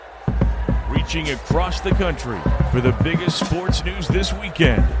reaching across the country for the biggest sports news this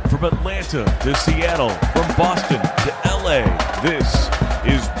weekend. From Atlanta to Seattle, from Boston to LA, this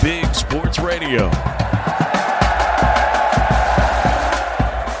is Big Sports Radio.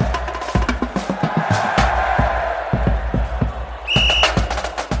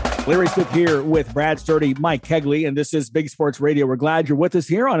 Larry Smith here with Brad Sturdy, Mike Kegley, and this is Big Sports Radio. We're glad you're with us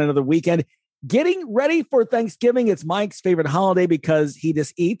here on another weekend. Getting ready for Thanksgiving. It's Mike's favorite holiday because he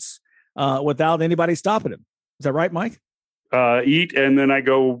just eats without anybody stopping him. Is that right, Mike? Eat, and then I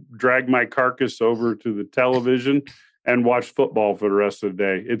go drag my carcass over to the television and watch football for the rest of the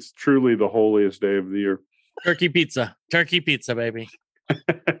day. It's truly the holiest day of the year. Turkey pizza, baby.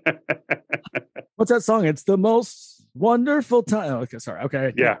 What's that song? It's the most wonderful time. Okay, sorry.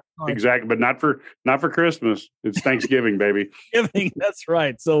 Okay. Yeah, exactly. But not for Christmas. It's Thanksgiving, baby. That's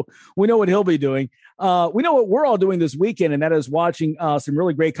right. So we know what he'll be doing. We know what we're all doing this weekend, and that is watching some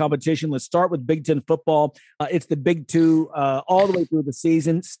really great competition. Let's start with Big Ten football. It's the Big Two all the way through the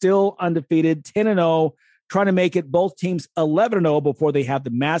season, still undefeated, 10-0, trying to make it both teams 11-0 before they have the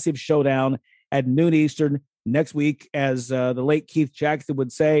massive showdown at noon Eastern next week, as the late Keith Jackson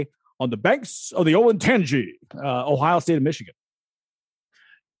would say, on the banks of the Olentangy, Ohio State and Michigan.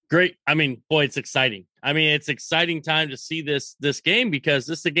 Great. I mean, boy, it's exciting. It's exciting time to see this game because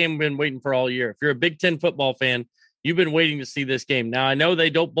this is a game we've been waiting for all year. If you're a Big Ten football fan, you've been waiting to see this game. Now, I know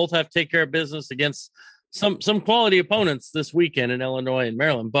they don't both have to take care of business against some quality opponents this weekend in Illinois and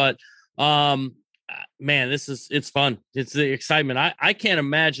Maryland, but man, it's fun. It's the excitement. I can't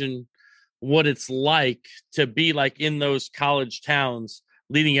imagine what it's like to be like in those college towns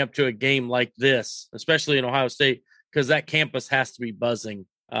leading up to a game like this, especially in Ohio State, because that campus has to be buzzing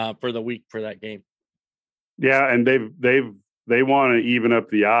for the week for that game. Yeah, and they want to even up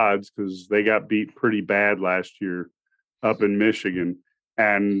the odds because they got beat pretty bad last year up in Michigan,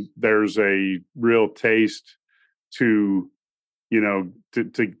 and there's a real taste to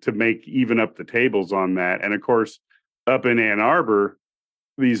make even up the tables on that. And of course, up in Ann Arbor,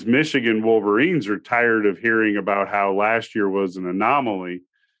 these Michigan Wolverines are tired of hearing about how last year was an anomaly,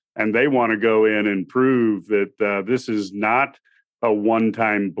 and they want to go in and prove that this is not a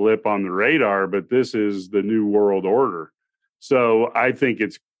one-time blip on the radar, but this is the new world order. So I think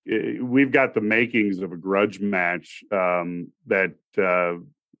we've got the makings of a grudge match that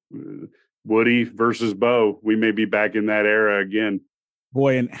Woody versus Bo. We may be back in that era again.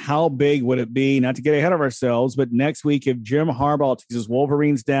 Boy, and how big would it be, not to get ahead of ourselves, but next week if Jim Harbaugh takes his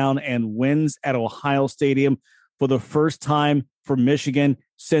Wolverines down and wins at Ohio Stadium for the first time for Michigan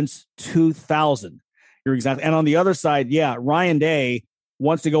since 2000. You're exactly. And on the other side, yeah, Ryan Day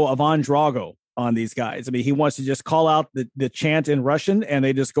wants to go Ivan Drago on these guys. He wants to just call out the chant in Russian, and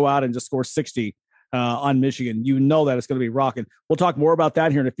they just go out and just score 60 on Michigan. You know that it's going to be rocking. We'll talk more about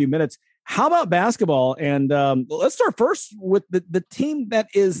that here in a few minutes. How about basketball? And let's start first with the team that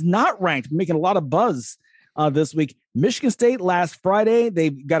is not ranked, making a lot of buzz this week. Michigan State last Friday, they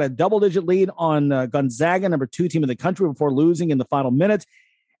got a double-digit lead on Gonzaga, number 2 team in the country, before losing in the final minute.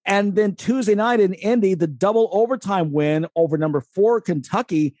 And then Tuesday night in Indy, the double overtime win over number 4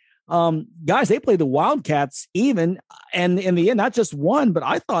 Kentucky. Guys, they played the Wildcats even, and in the end, not just one, but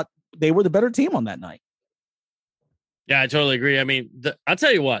I thought they were the better team on that night. Yeah, I totally agree. I'll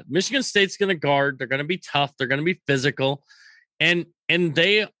tell you what, Michigan State's going to guard. They're going to be tough. They're going to be physical. And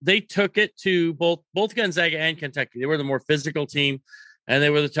they took it to both Gonzaga and Kentucky. They were the more physical team, and they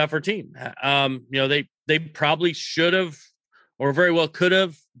were the tougher team. They probably should have, or very well could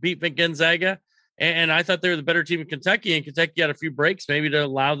have, beat Gonzaga. And I thought they were the better team in Kentucky, and Kentucky had a few breaks maybe to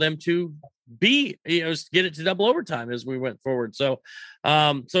allow them to get it to double overtime as we went forward.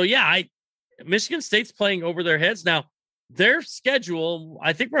 Michigan State's playing over their heads. Now, their schedule,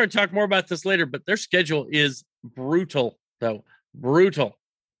 I think we're going to talk more about this later, but their schedule is brutal, though. Brutal.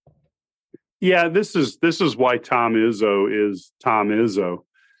 Yeah, this is why Tom Izzo is Tom Izzo,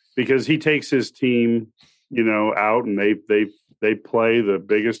 because he takes his team, out and they play the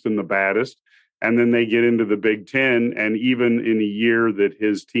biggest and the baddest, and then they get into the Big Ten, and even in a year that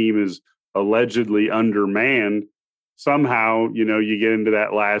his team is allegedly undermanned, somehow, you get into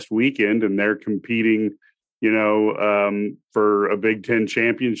that last weekend and they're competing, for a Big Ten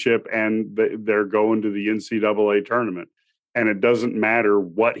championship, and they're going to the NCAA tournament. And it doesn't matter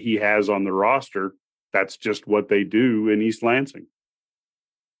what he has on the roster. That's just what they do in East Lansing.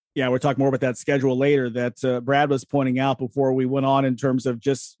 Yeah, we'll talk more about that schedule later that Brad was pointing out before we went on, in terms of,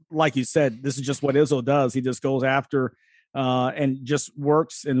 just like you said, this is just what Izzo does. He just goes after and just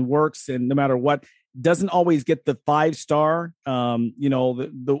works, and no matter what. Doesn't always get the 5-star,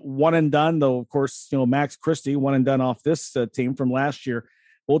 the one and done, though, of course, Max Christie, one and done off this team from last year.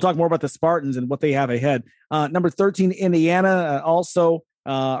 We'll talk more about the Spartans and what they have ahead. Number 13, Indiana,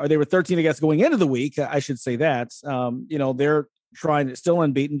 or they were 13, I guess, going into the week. I should say that. They're still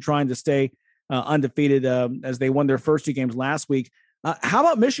unbeaten, trying to stay undefeated as they won their first 2 games last week. How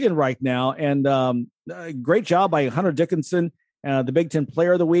about Michigan right now? And great job by Hunter Dickinson, the Big Ten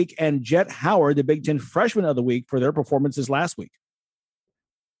Player of the Week, and Jet Howard, the Big Ten Freshman of the Week, for their performances last week.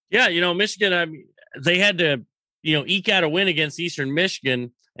 Yeah, Michigan, they had to, eke out a win against Eastern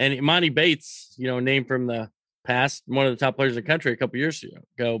Michigan, and Imani Bates, named from the past, one of the top players in the country a couple years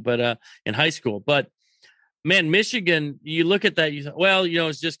ago, but in high school. But man, Michigan, you look at that, you thought, well,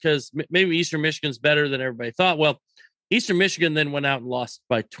 it's just because maybe Eastern Michigan's better than everybody thought. Well, Eastern Michigan then went out and lost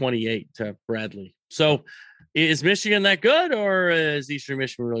by 28 to Bradley. So is Michigan that good, or is Eastern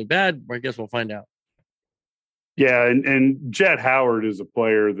Michigan really bad? I guess we'll find out. Yeah, and Jet Howard is a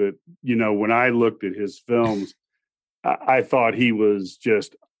player that, when I looked at his films, I thought he was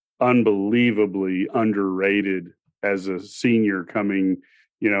just unbelievably underrated as a senior coming,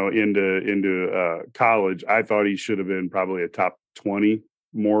 into college. I thought he should have been probably a top 20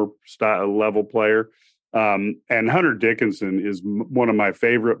 more level player. And Hunter Dickinson is one of my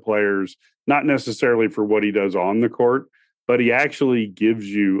favorite players, not necessarily for what he does on the court, but he actually gives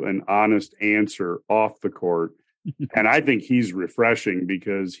you an honest answer off the court. And I think he's refreshing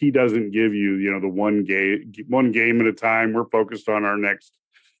because he doesn't give you, the one game at a time. We're focused on our next,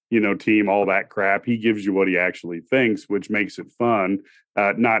 team, all that crap. He gives you what he actually thinks, which makes it fun,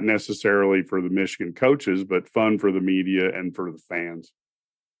 not necessarily for the Michigan coaches, but fun for the media and for the fans.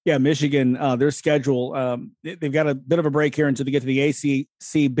 Yeah, Michigan, their schedule, they've got a bit of a break here until they get to the ACC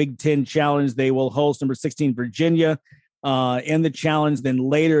Big Ten Challenge. They will host number 16 Virginia in the challenge. Then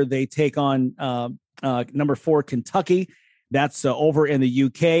later they take on number 4 Kentucky. That's over in the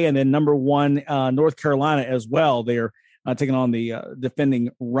UK. And then number 1 North Carolina as well. They're taking on the defending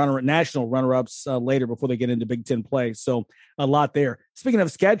national runner-ups later before they get into Big Ten play. So a lot there. Speaking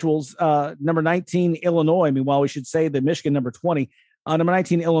of schedules, number 19 Illinois. Meanwhile, we should say the Michigan number 20. Number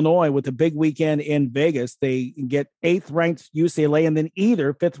 19, Illinois, with a big weekend in Vegas. They get 8th-ranked UCLA and then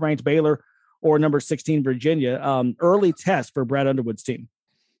either 5th-ranked Baylor or number 16, Virginia. Early test for Brad Underwood's team.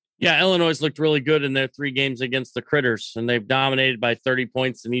 Yeah, Illinois looked really good in their 3 games against the Critters, and they've dominated by 30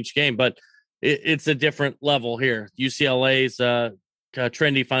 points in each game. But it's a different level here. UCLA's a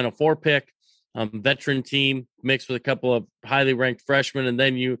trendy Final Four pick, veteran team mixed with a couple of highly ranked freshmen. And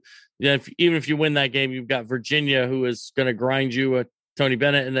then even if you win that game, you've got Virginia, who is going to grind you, Tony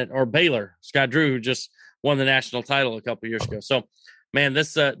Bennett, or Baylor, Scott Drew, who just won the national title a couple of years ago. So, man,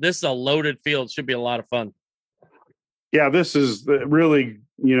 this is a loaded field. Should be a lot of fun. Yeah, this is really,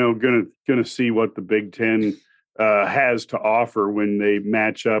 going to see what the Big Ten has to offer when they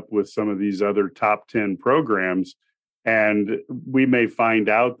match up with some of these other top 10 programs. And we may find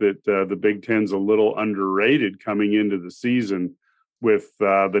out that the Big Ten's a little underrated coming into the season with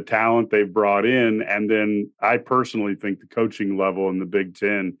the talent they've brought in. And then I personally think the coaching level in the Big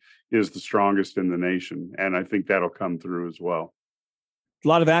Ten is the strongest in the nation. And I think that'll come through as well. A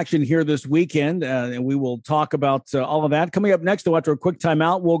lot of action here this weekend, and we will talk about all of that. Coming up next, though, after a quick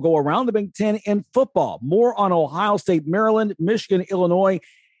timeout, we'll go around the Big Ten in football. More on Ohio State, Maryland, Michigan, Illinois,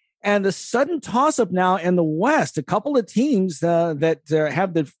 and the sudden toss-up now in the West. A couple of teams that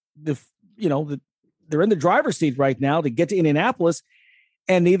have they're in the driver's seat right now to get to Indianapolis,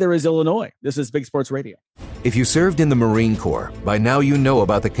 and neither is Illinois. This is Big Sports Radio. If you served in the Marine Corps, by now you know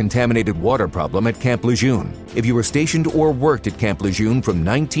about the contaminated water problem at Camp Lejeune. If you were stationed or worked at Camp Lejeune from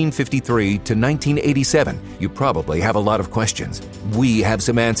 1953 to 1987, you probably have a lot of questions. We have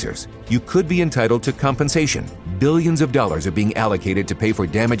some answers. You could be entitled to compensation. Billions of dollars are being allocated to pay for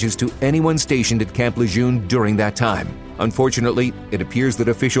damages to anyone stationed at Camp Lejeune during that time. Unfortunately, it appears that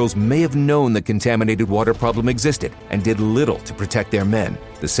officials may have known the contaminated water problem existed and did little to protect their men.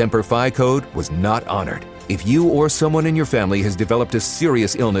 The Semper Fi code was not honored. If you or someone in your family has developed a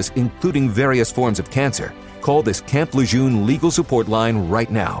serious illness, including various forms of cancer, call this Camp Lejeune legal support line right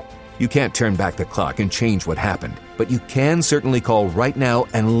now. You can't turn back the clock and change what happened, but you can certainly call right now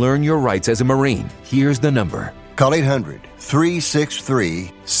and learn your rights as a Marine. Here's the number. Call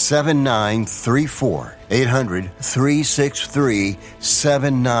 800-363-7934.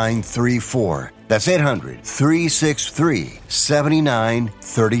 800-363-7934. That's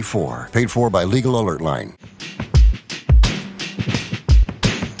 800-363-7934. Paid for by Legal Alert Line.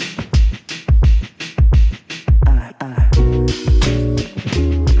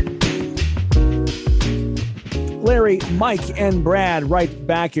 Larry, Mike, and Brad right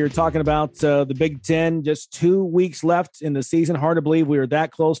back here talking about the Big Ten. Just 2 weeks left in the season. Hard to believe we are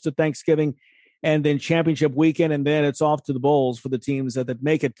that close to Thanksgiving. and then championship weekend, and then it's off to the bowls for the teams that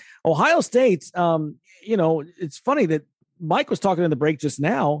make it. Ohio State, it's funny that Mike was talking in the break just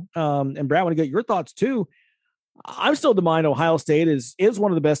now, and Brad, I want to get your thoughts too. I'm still of the mind Ohio State is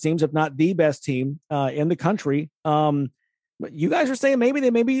one of the best teams, if not the best team in the country. But you guys are saying maybe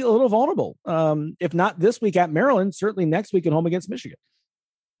they may be a little vulnerable. If not this week at Maryland, certainly next week at home against Michigan.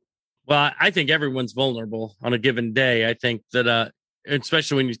 Well, I think everyone's vulnerable on a given day. I think that,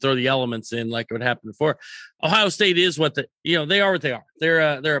 especially when you throw the elements in, like what happened before. Ohio State is they are what they are.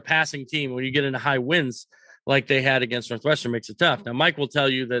 They're a passing team. When you get into high wins like they had against Northwestern, makes it tough. Now, Mike will tell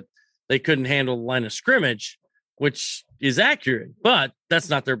you that they couldn't handle the line of scrimmage, which is accurate, but that's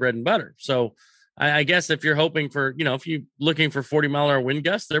not their bread and butter. So I guess if you're hoping for, if you're looking for 40-mile-an-hour wind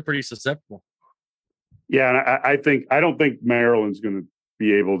gusts, they're pretty susceptible. Yeah, and I don't think Maryland's going to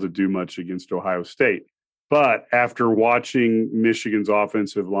be able to do much against Ohio State. But after watching Michigan's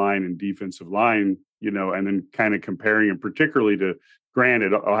offensive line and defensive line, and then kind of comparing them, particularly to,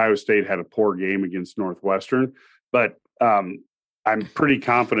 granted, Ohio State had a poor game against Northwestern, but I'm pretty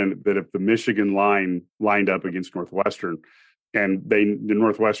confident that if the Michigan line lined up against Northwestern and the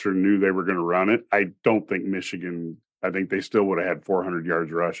Northwestern knew they were going to run it, I don't think Michigan, I think they still would have had 400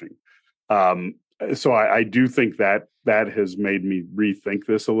 yards rushing. So I do think that has made me rethink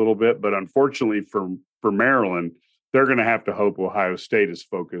this a little bit. But unfortunately for Maryland, they're going to have to hope Ohio State is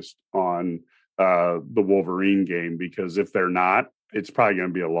focused on the Wolverine game, because if they're not, it's probably going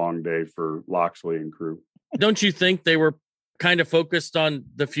to be a long day for Loxley and crew. Don't you think they were kind of focused on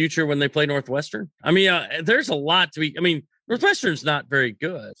the future when they play Northwestern? I mean, there's a lot to be. I mean, Northwestern's not very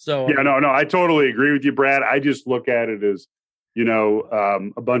good. So yeah, no, I totally agree with you, Brad. I just look at it as,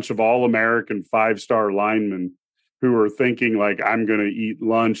 a bunch of all-American 5-star linemen who are thinking like, I'm going to eat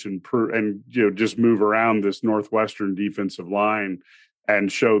lunch and just move around this Northwestern defensive line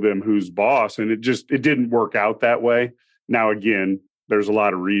and show them who's boss. And it didn't work out that way. Now, again, there's a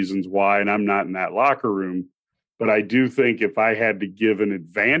lot of reasons why, and I'm not in that locker room, but I do think if I had to give an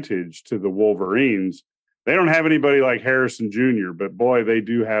advantage to the Wolverines, they don't have anybody like Harrison Jr., but boy, they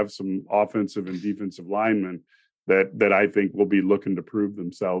do have some offensive and defensive linemen that I think will be looking to prove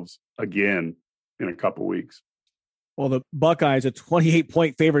themselves again in a couple weeks. Well, the Buckeyes, a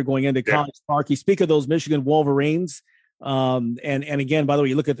 28-point favorite going into College Park. You speak of those Michigan Wolverines. And again, by the way,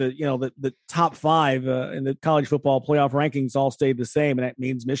 you look at the top 5 in the college football playoff rankings all stayed the same, and that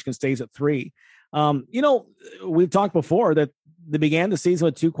means Michigan stays at 3. We've talked before that they began the season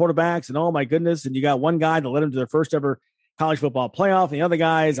with 2 quarterbacks, and oh my goodness, and you got one guy that led them to their first ever college football playoff, and the other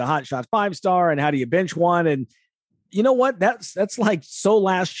guy is a hot shot 5-star, and how do you bench one? And you know what? That's like so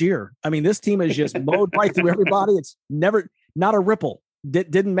last year. I mean, this team has just mowed right through everybody. It's never not a ripple.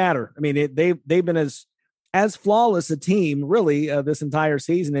 Didn't matter. I mean, they've been as flawless a team really this entire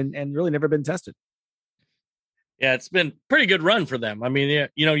season, and really never been tested. Yeah, it's been pretty good run for them. I mean,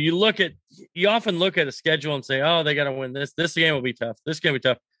 you often look at a schedule and say, oh, they got to win this. This game will be tough. This game will be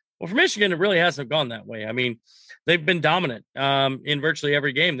tough. Well, for Michigan, it really hasn't gone that way. I mean, they've been dominant in virtually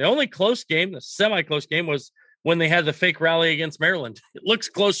every game. The only close game, the semi-close game, was when they had the fake rally against Maryland. It looks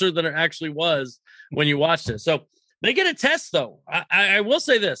closer than it actually was when you watched it. So they get a test, though. I will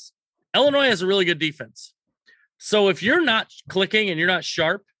say this. Illinois has a really good defense. So if you're not clicking and you're not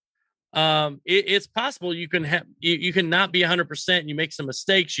sharp, it's possible you can not be 100% and you make some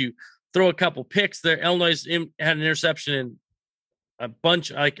mistakes. You throw a couple picks there. Illinois had an interception in a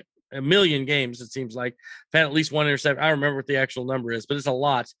bunch, like a million games. It seems like they've had at least one interception. I don't remember what the actual number is, but it's a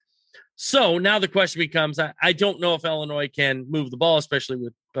lot. So now the question becomes, I don't know if Illinois can move the ball, especially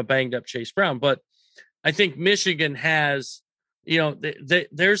with a banged up Chase Brown, but I think Michigan has,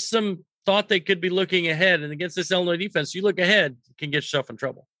 there's some thought they could be looking ahead, and against this Illinois defense, you look ahead, you can get yourself in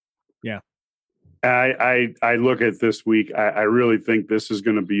trouble. Yeah. I look at this week. I really think this is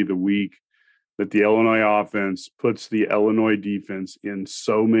going to be the week that the Illinois offense puts the Illinois defense in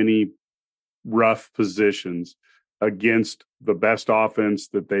so many rough positions against the best offense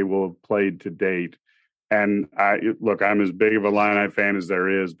that they will have played to date. And I'm as big of a Illini fan as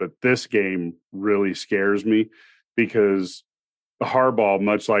there is, but this game really scares me because Harbaugh,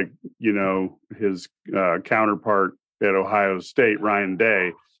 much like, his counterpart at Ohio State, Ryan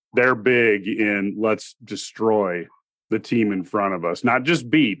Day, they're big in let's destroy the team in front of us, not just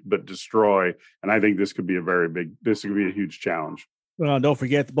beat, but destroy. And I think this could be a huge challenge. Well, don't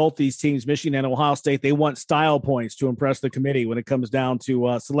forget both these teams, Michigan and Ohio State, they want style points to impress the committee when it comes down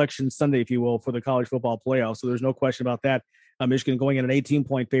to Selection Sunday, if you will, for the college football playoff. So there's no question about that. Michigan going in an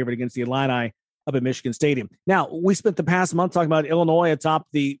 18-point favorite against the Illini up at Michigan Stadium. Now, we spent the past month talking about Illinois atop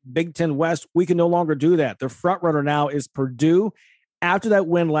the Big Ten West. We can no longer do that. The front runner now is Purdue. after that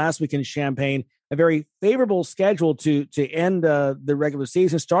win last week in Champaign, a very favorable schedule to end the regular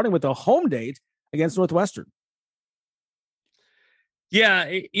season, starting with a home date against Northwestern.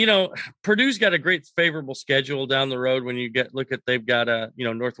 Yeah, Purdue's got a great favorable schedule down the road. When you look at, they've got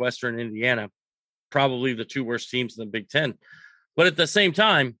Northwestern, Indiana, probably the two worst teams in the Big Ten. But at the same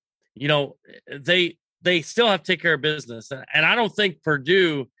time, they still have to take care of business, and I don't think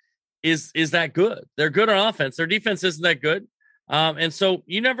Purdue is that good. They're good on offense. Their defense isn't that good, and so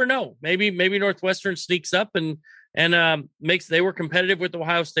you never know. Maybe Northwestern sneaks up and makes. They were competitive with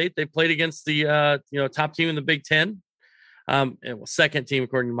Ohio State. They played against the top team in the Big Ten. Second team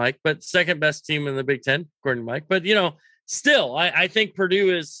according to Mike, but second best team in the Big Ten according to Mike. But still, I think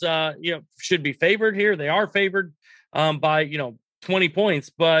Purdue is should be favored here. They are favored by 20 points,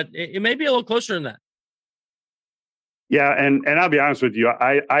 but it may be a little closer than that. Yeah, and I'll be honest with you,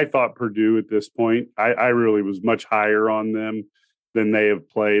 I thought Purdue at this point, I really was much higher on them than they have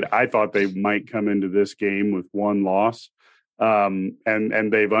played. I thought they might come into this game with one loss, and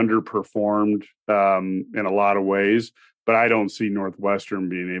they've underperformed in a lot of ways. But I don't see Northwestern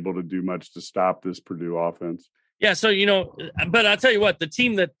being able to do much to stop this Purdue offense. Yeah, so, but I'll tell you what, the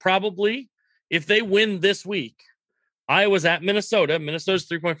team that probably, if they win this week, Iowa's at Minnesota. Minnesota's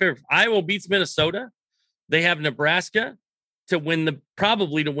 3-point favorite. Iowa beats Minnesota. They have Nebraska to win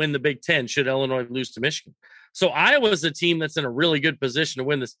the Big Ten should Illinois lose to Michigan. So Iowa's a team that's in a really good position to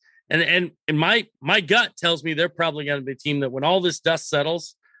win this. And my gut tells me they're probably going to be a team that when all this dust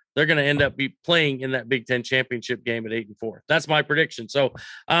settles, they're going to end up be playing in that Big Ten championship game at 8-4. That's my prediction. So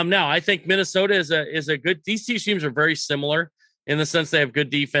now I think Minnesota is a good. These two teams are very similar in the sense they have good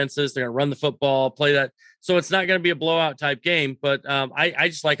defenses. They're going to run the football, play that. So it's not going to be a blowout type game. But I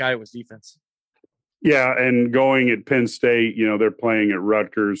just like Iowa's defense. Yeah, and going at Penn State, they're playing at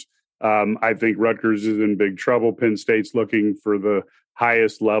Rutgers. I think Rutgers is in big trouble. Penn State's looking for the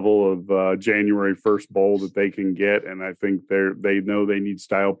highest level of January 1st bowl that they can get, and I think they know they need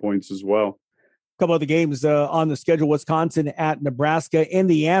style points as well. A couple of the games on the schedule: Wisconsin at Nebraska,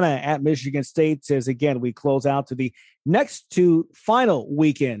 Indiana at Michigan State. As again, we close out to the next two final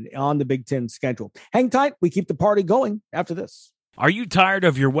weekend on the Big Ten schedule. Hang tight; we keep the party going after this. Are you tired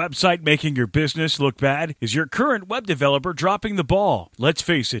of your website making your business look bad? Is your current web developer dropping the ball? Let's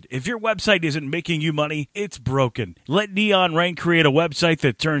face it, if your website isn't making you money, it's broken. Let Neon Rain create a website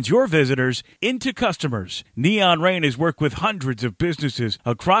that turns your visitors into customers. Neon Rain has worked with hundreds of businesses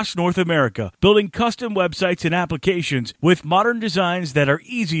across North America, building custom websites and applications with modern designs that are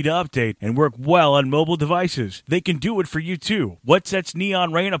easy to update and work well on mobile devices. They can do it for you too. What sets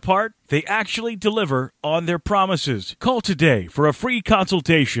Neon Rain apart? They actually deliver on their promises. Call today for a free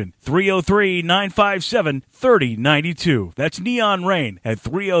consultation. 303-957-3092. That's Neon Rain at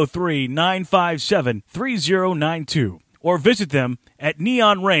 303-957-3092. Or visit them at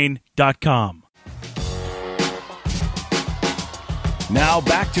neonrain.com. Now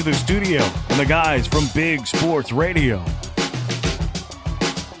back to the studio and the guys from Big Sports Radio.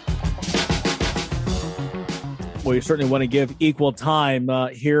 Well, you certainly want to give equal time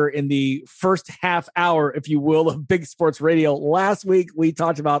here in the first half hour, if you will, of Big Sports Radio. Last week, we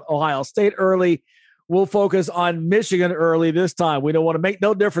talked about Ohio State early. We'll focus on Michigan early this time. We don't want to make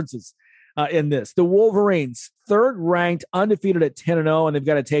no differences in this. The Wolverines, third ranked, undefeated at 10-0, and they've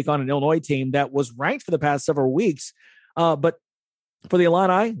got to take on an Illinois team that was ranked for the past several weeks. But for the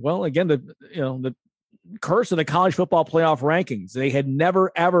Illini, well, again, the curse of the college football playoff rankings. They had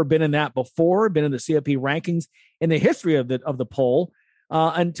never, ever been in that before, been in the CFP rankings in the history of the poll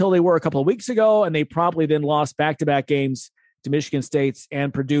until they were a couple of weeks ago. And they probably then lost back-to-back games to Michigan State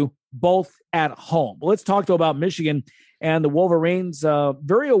and Purdue, both at home. But let's talk about Michigan and the Wolverines,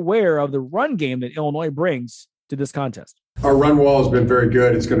 very aware of the run game that Illinois brings to this contest. Our run wall has been very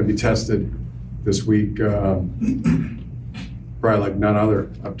good. It's going to be tested this week. Probably like none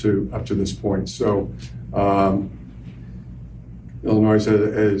other up to this point. So Illinois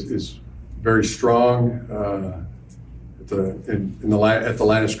is very strong at the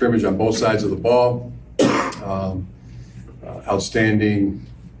line of scrimmage on both sides of the ball. Outstanding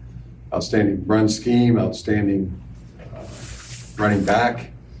run scheme, outstanding running back.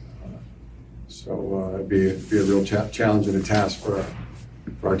 So it'd be a real challenge and a task for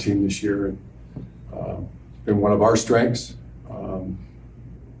our team this year. And it's been one of our strengths.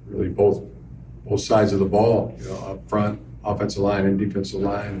 Really both sides of the ball, up front, offensive line and defensive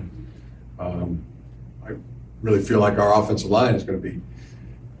line. I really feel like our offensive line is going to be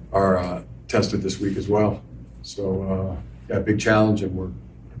tested this week as well. So yeah, big challenge, and we're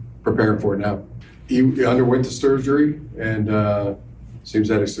preparing for it now. He underwent the surgery and seems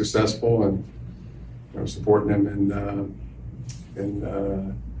that it's successful, and supporting him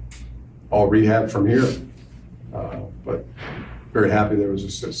and all rehab from here. But very happy there was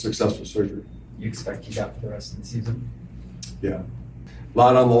a successful surgery. You expect to keep out for the rest of the season? Yeah. A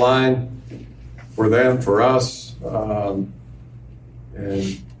lot on the line for them, for us. And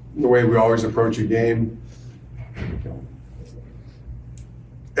the way we always approach a game,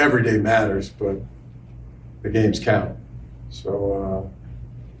 every day matters, but the games count. So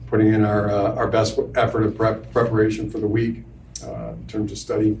putting in our best effort of preparation for the week in terms of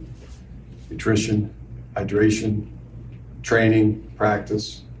study, nutrition, hydration, training,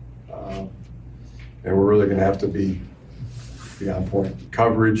 practice. And we're really going to have to be on point.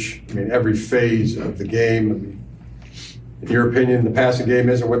 Coverage, I mean, every phase of the game. I mean, in your opinion, the passing game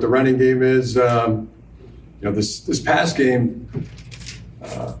isn't what the running game is. This pass game,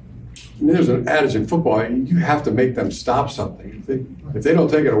 there's an adage in football, you have to make them stop something. If they don't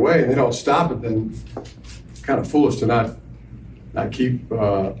take it away and they don't stop it, then it's kind of foolish to not keep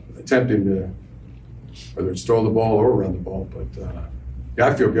attempting to, whether it's throw the ball or run the ball. But yeah,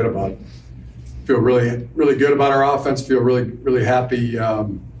 I feel good about it. Feel really, really good about our offense. Feel really, really happy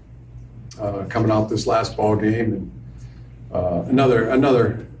coming off this last ball game, and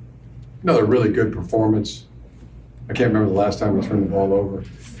another really good performance. I can't remember the last time we turned the ball over,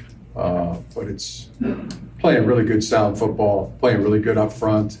 but it's playing really good, sound football. Playing really good up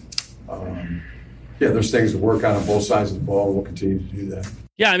front. Yeah, there's things to work on both sides of the ball. We'll continue to do that.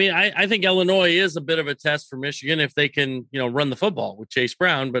 Yeah, I mean, I think Illinois is a bit of a test for Michigan if they can, run the football with Chase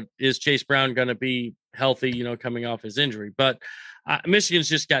Brown. But is Chase Brown going to be healthy, coming off his injury? But Michigan's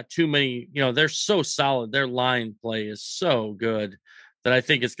just got too many, they're so solid. Their line play is so good that I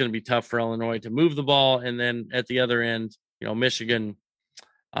think it's going to be tough for Illinois to move the ball. And then at the other end, Michigan,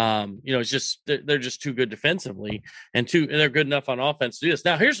 it's just they're just too good defensively and they're good enough on offense to do this.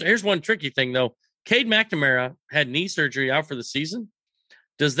 Now, here's one tricky thing, though. Cade McNamara had knee surgery out for the season.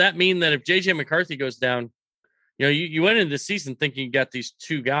 Does that mean that if J.J. McCarthy goes down, you went into the season thinking you got these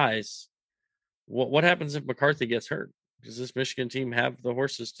two guys. What happens if McCarthy gets hurt? Does this Michigan team have the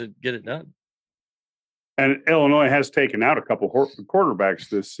horses to get it done? And Illinois has taken out a couple quarterbacks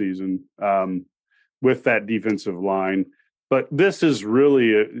this season with that defensive line. But this is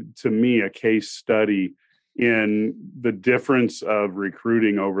really, to me, a case study in the difference of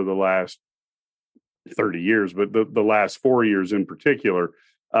recruiting over the last 30 years, but the last 4 years in particular.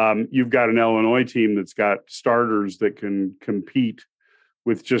 You've got an Illinois team that's got starters that can compete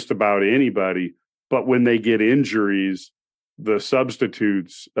with just about anybody, but when they get injuries, the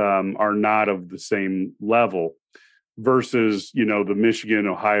substitutes are not of the same level versus, the Michigan,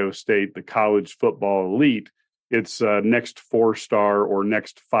 Ohio State, the college football elite. It's next 4-star or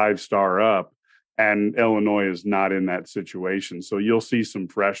next 5-star up. And Illinois is not in that situation. So you'll see some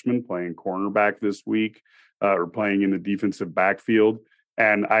freshmen playing cornerback this week or playing in the defensive backfield.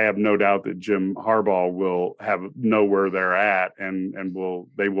 And I have no doubt that Jim Harbaugh will know where they're at and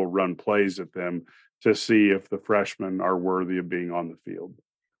they will run plays at them to see if the freshmen are worthy of being on the field.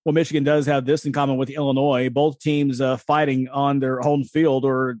 Well, Michigan does have this in common with Illinois. Both teams fighting on their own field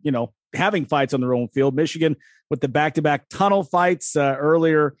or, having fights on their own field. Michigan with the back-to-back tunnel fights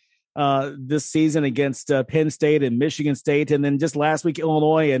earlier this season against Penn State and Michigan State. And then just last week,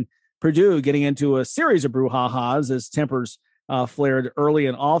 Illinois and Purdue getting into a series of brouhahas as tempers flared early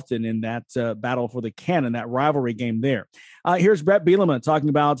and often in that battle for the cannon, that rivalry game there. Here's Brett Bielema talking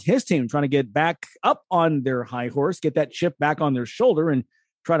about his team trying to get back up on their high horse, get that chip back on their shoulder, and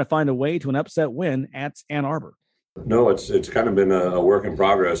try to find a way to an upset win at Ann Arbor. No, it's kind of been a work in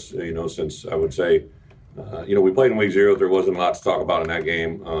progress, since I would say, we played in week 0. There wasn't a lot to talk about in that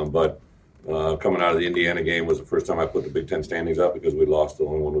game, but coming out of the Indiana game was the first time I put the Big Ten standings up because we lost the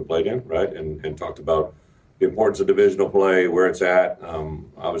only one we played in, right? And talked about the importance of divisional play, where it's at.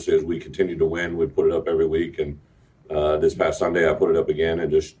 Obviously, as we continue to win, we put it up every week. And this past Sunday, I put it up again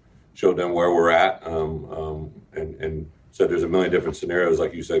and just showed them where we're at and said there's a million different scenarios,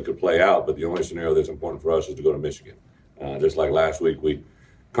 like you said, could play out. But the only scenario that's important for us is to go to Michigan. Just like last week, we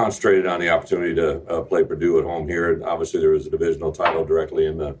concentrated on the opportunity to play Purdue at home here. And obviously, there was a divisional title directly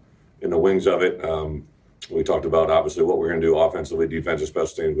in the wings of it. We talked about, obviously, what we're going to do offensively, defensive,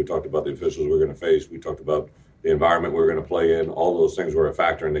 special teams. We talked about the officials we're going to face. We talked about the environment we're going to play in. All those things were a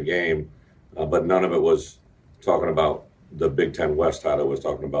factor in the game, but none of it was talking about the Big Ten West title. It was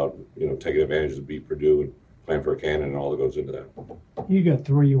talking about, taking advantage to beat Purdue and playing for a cannon and all that goes into that. You got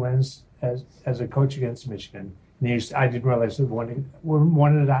 3 wins as a coach against Michigan. And I didn't realize that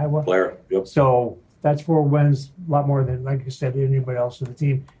one at Iowa. Blair, yep. So that's 4 wins, a lot more than, like you said, anybody else in the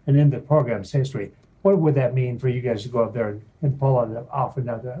team and in the program's history. what would that mean for you guys to go up there and pull off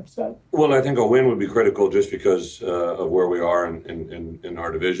another upset? Well, I think a win would be critical just because of where we are in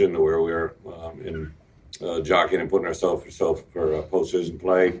our division, where we are in jockeying and putting ourselves for postseason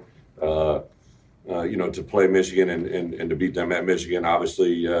play. To play Michigan and to beat them at Michigan,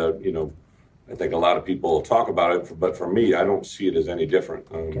 obviously, I think a lot of people talk about it, but for me, I don't see it as any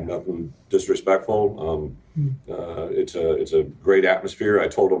different. Nothing disrespectful. It's a great atmosphere. I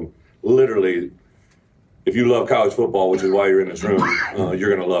told them literally, if you love college football, which is why you're in this room,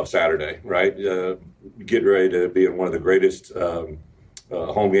 you're going to love Saturday, right? Get ready to be in one of the greatest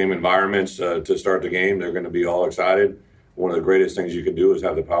home game environments to start the game. They're going to be all excited. One of the greatest things you can do is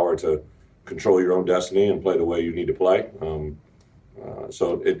have the power to control your own destiny and play the way you need to play.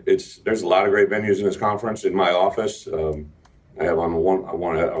 So there's a lot of great venues in this conference. In my office, I have on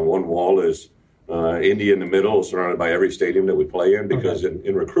one wall is Indy in the middle, surrounded by every stadium that we play in. Because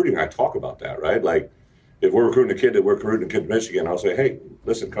in recruiting, I talk about that, right? Like if we're recruiting a kid in Michigan, I'll say, hey,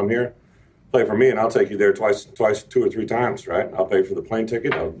 listen, come here, play for me, and I'll take you there twice, 2 or 3 times, right? I'll pay for the plane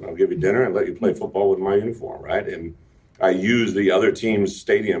ticket. I'll give you dinner and let you play football with my uniform, right? And I use the other team's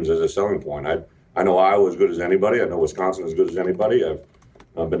stadiums as a selling point. I know Iowa as good as anybody. I know Wisconsin as good as anybody.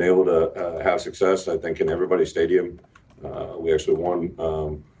 I've been able to have success, I think, in everybody's stadium. We actually won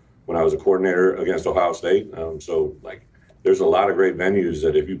when I was a coordinator against Ohio State. There's a lot of great venues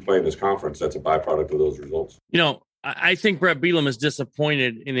that if you play in this conference, that's a byproduct of those results. I think Brett Bielema is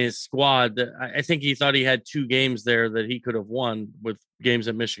disappointed in his squad. I think he thought he had 2 games there that he could have won, with games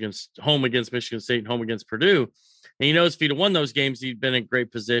at home against Michigan State and home against Purdue. And he knows if he'd have won those games, he'd been in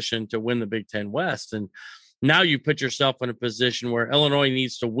great position to win the Big Ten West. And now you put yourself in a position where Illinois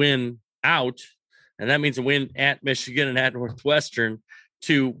needs to win out, and that means a win at Michigan and at Northwestern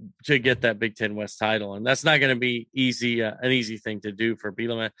to get that Big Ten West title. And that's not going to be an easy thing to do for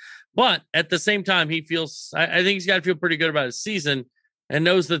Bielema. But at the same time, I think he's got to feel pretty good about his season and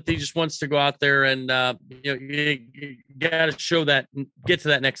knows that he just wants to go out there and you got to show that, get to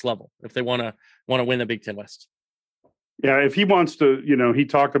that next level if they want to win the Big Ten West. Yeah, if he wants to, he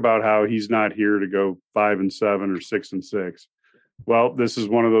talked about how he's not here to go 5-7 or 6-6. Well, this is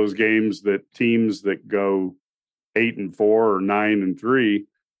one of those games that teams that go 8-4 or 9-3,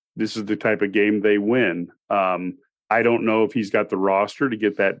 this is the type of game they win. I don't know if he's got the roster to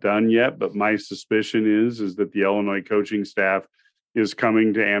get that done yet, but my suspicion is that the Illinois coaching staff is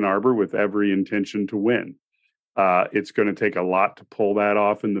coming to Ann Arbor with every intention to win. It's going to take a lot to pull that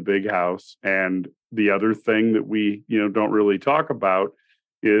off in the big house. And the other thing that we, don't really talk about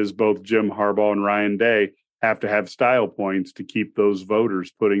is both Jim Harbaugh and Ryan Day have to have style points to keep those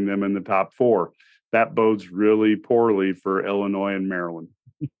voters, putting them in the top 4. That bodes really poorly for Illinois and Maryland.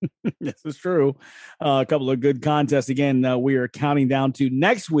 This is true. A couple of good contests. Again, we are counting down to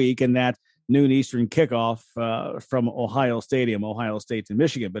next week and that noon Eastern kickoff from Ohio State to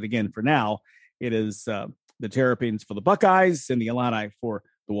Michigan. But again, for now, it is the Terrapins for the Buckeyes and the Illini for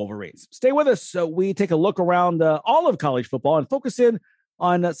the Wolverines. Stay with us. So we take a look around all of college football and focus in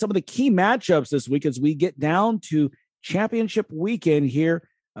on some of the key matchups this week as we get down to championship weekend here.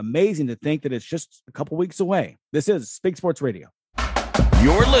 Amazing to think that it's just a couple weeks away. This is Big Sports Radio.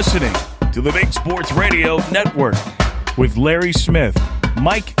 You're listening to the Big Sports Radio Network with Larry Smith,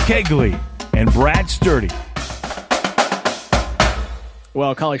 Mike Kegley, and Brad Sturdy.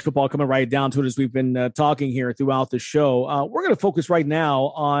 Well, college football coming right down to it as we've been talking here throughout the show. We're going to focus right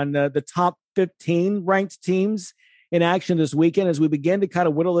now on the top 15 ranked teams in action this weekend as we begin to kind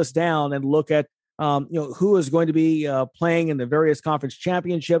of whittle this down and look at who is going to be playing in the various conference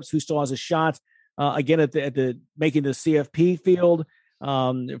championships, who still has a shot again at the making the CFP field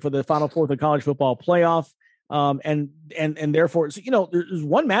for the Final Four of the college football playoff. And therefore, there's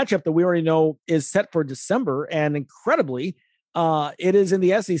one matchup that we already know is set for December, and incredibly, it is in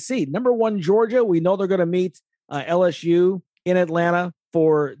the SEC. Number 1, Georgia. We know they're going to meet LSU in Atlanta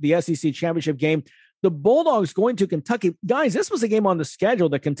for the SEC championship game. The Bulldogs going to Kentucky. Guys, this was a game on the schedule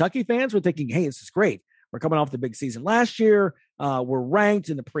that Kentucky fans were thinking, hey, this is great. We're coming off the big season last year. We're ranked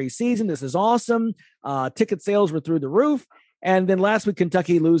in the preseason. This is awesome. Ticket sales were through the roof. And then last week,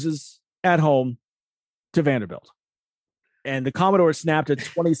 Kentucky loses at home to Vanderbilt. And the Commodores snapped a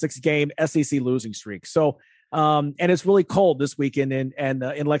 26-game SEC losing streak. So, and it's really cold this weekend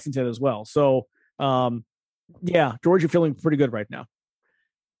in Lexington as well. So, Georgia feeling pretty good right now.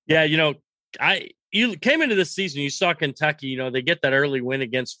 Yeah, you came into this season, you saw Kentucky, they get that early win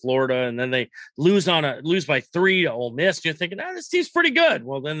against Florida, and then they lose by 3 to Ole Miss. You're thinking, this team's pretty good.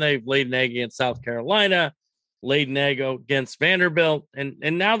 Well, then they've laid an egg against South Carolina, laid an egg against Vanderbilt, and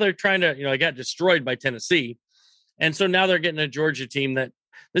now they're trying to, they got destroyed by Tennessee. And so now they're getting a Georgia team that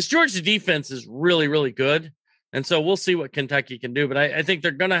this Georgia defense is really, really good. And so we'll see what Kentucky can do. But I think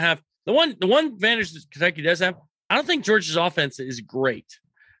they're going to have the one advantage that Kentucky does have. I don't think Georgia's offense is great.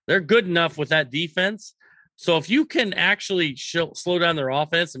 They're good enough with that defense. So if you can actually slow down their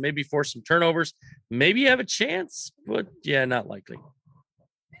offense and maybe force some turnovers, maybe you have a chance. But yeah, not likely.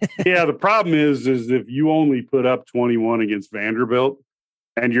 Yeah, the problem is if you only put up 21 against Vanderbilt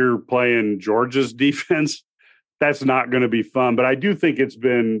and you're playing Georgia's defense, that's not going to be fun. But I do think it's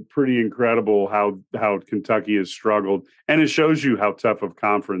been pretty incredible how Kentucky has struggled, and it shows you how tough of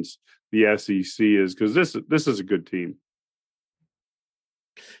conference the SEC is, because this is a good team.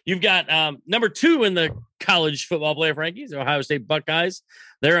 You've got number 2 in the college football playoff rankings, Ohio State Buckeyes.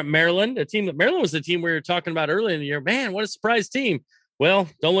 They're at Maryland, Maryland was the team we were talking about earlier in the year. Man, what a surprise team. Well,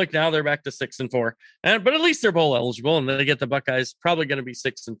 don't look now. They're back to 6-4, but at least they're bowl eligible, and they get the Buckeyes probably going to be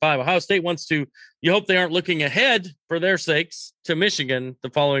 6-5. Ohio State wants to. You hope they aren't looking ahead for their sakes to Michigan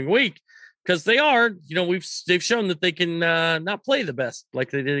the following week, because they are. They've shown that they can not play the best like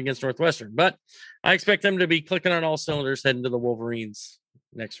they did against Northwestern, but I expect them to be clicking on all cylinders heading to the Wolverines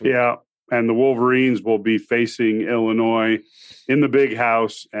next week. Yeah, and the Wolverines will be facing Illinois in the Big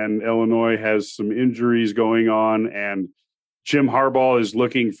House, and Illinois has some injuries going on, and Jim Harbaugh is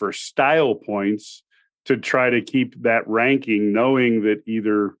looking for style points to try to keep that ranking, knowing that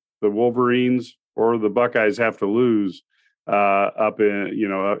either the Wolverines or the Buckeyes have to lose up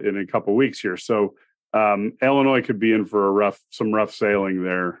in a couple weeks here. So Illinois could be in for some rough sailing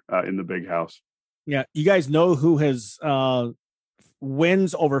there in the Big House. Yeah, you guys know who has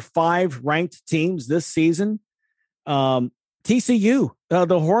wins over 5 ranked teams this season? TCU,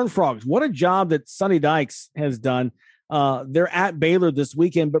 the Horned Frogs. What a job that Sonny Dykes has done. They're at Baylor this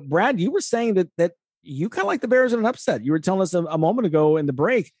weekend. But Brad, you were saying that you kind of like the Bears in an upset. You were telling us a moment ago in the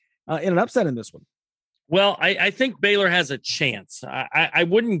break in an upset in this one. Well, I think Baylor has a chance. I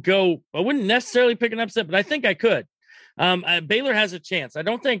wouldn't necessarily pick an upset, but I think I could. Baylor has a chance. I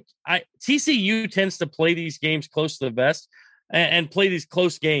don't think TCU tends to play these games close to the vest and play these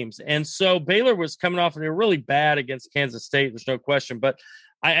close games. And so Baylor was coming off and they were really bad against Kansas State. There's no question. But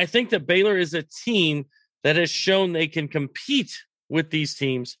I think that Baylor is a team that has shown they can compete with these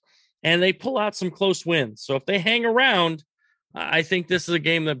teams, and they pull out some close wins. So if they hang around, I think this is a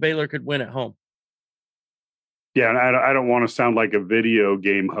game that Baylor could win at home. Yeah, and I don't want to sound like a video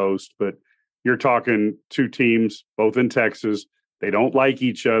game host, but you're talking 2 teams, both in Texas. They don't like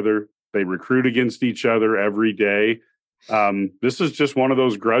each other. They recruit against each other every day. This is just one of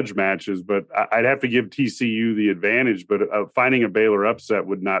those grudge matches, but I'd have to give TCU the advantage, but finding a Baylor upset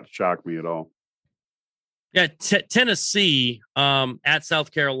would not shock me at all. Yeah, Tennessee at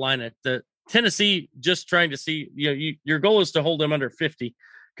South Carolina. The Tennessee just trying to see, your goal is to hold them under 50,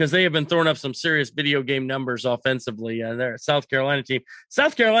 because they have been throwing up some serious video game numbers offensively. They're a South Carolina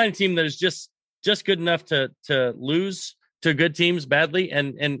team that is just good enough to lose to good teams badly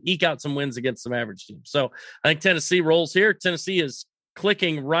and eke out some wins against some average teams. So I think Tennessee rolls here. Tennessee is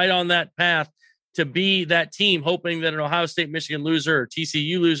clicking right on that path to be that team, hoping that an Ohio State, Michigan loser or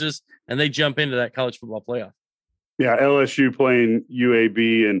TCU loses, and they jump into that college football playoff. Yeah, LSU playing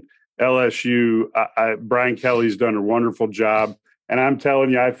UAB, and LSU, Brian Kelly's done a wonderful job. And I'm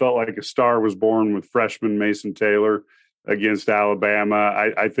telling you, I felt like a star was born with freshman Mason Taylor against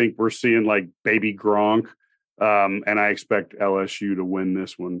Alabama. I think we're seeing like baby Gronk, and I expect LSU to win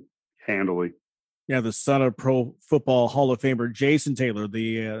this one handily. Yeah, the son of Pro Football Hall of Famer Jason Taylor,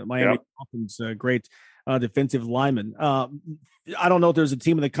 the Miami Dolphins' great defensive lineman. I don't know if there's a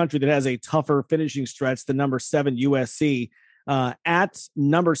team in the country that has a tougher finishing stretch than number 7 USC at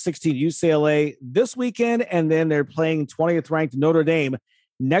number 16 UCLA this weekend, and then they're playing 20th ranked Notre Dame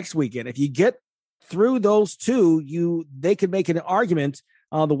next weekend. If you get through those two, they could make an argument.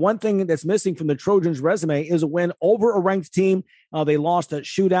 The one thing that's missing from the Trojans' resume is a win over a ranked team. They lost at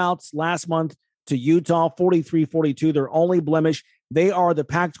shootouts last month to Utah, 43-42. Their only blemish. They are the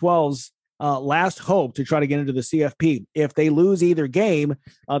Pac-12's last hope to try to get into the CFP. If they lose either game,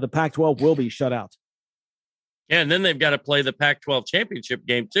 the Pac-12 will be shut out. Yeah, and then they've got to play the Pac-12 championship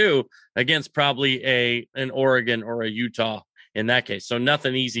game too against probably an Oregon or a Utah in that case. So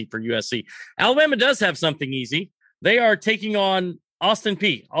nothing easy for USC. Alabama does have something easy. They are taking on Austin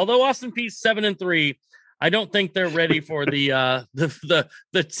Peay. Although Austin Peay's 7-3, I don't think they're ready for an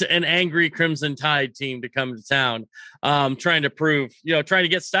angry Crimson Tide team to come to town, trying to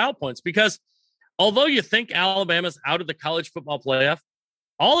get style points. Because although you think Alabama's out of the college football playoff,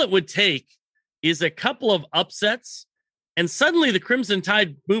 all it would take is a couple of upsets, and suddenly the Crimson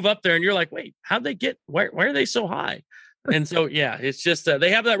Tide move up there, and you're like, wait, how'd they get? Why are they so high? And so, yeah, it's just they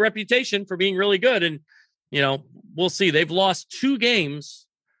have that reputation for being really good, and we'll see. They've lost 2 games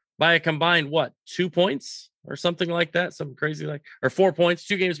by a combined 2 points or something like that, something crazy or 4 points.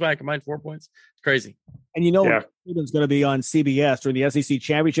 2 games by a combined 4 points. It's crazy. And Saban's going to be on CBS during the SEC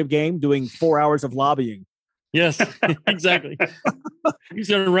championship game doing 4 hours of lobbying. Yes, exactly. He's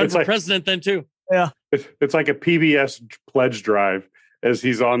going to run for president then too. Yeah, it's like a PBS pledge drive as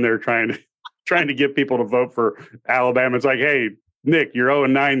he's on there trying to get people to vote for Alabama. It's like, hey, Nick, you're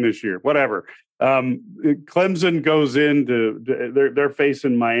 0-9 this year. Whatever. Clemson goes into they're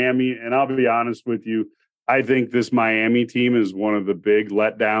facing Miami, and I'll be honest with you, I think this Miami team is one of the big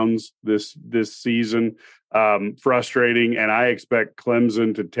letdowns this season. Frustrating, and I expect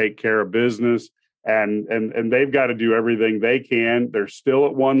Clemson to take care of business, and they've got to do everything they can. They're still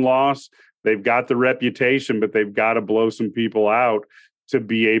at 1 loss. They've got the reputation, but they've got to blow some people out to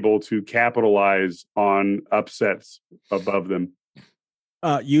be able to capitalize on upsets above them.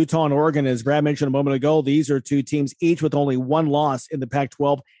 Utah and Oregon, as Brad mentioned a moment ago, these are 2 teams each with only 1 loss in the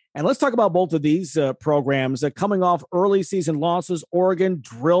Pac-12. And let's talk about both of these programs. Coming off early season losses, Oregon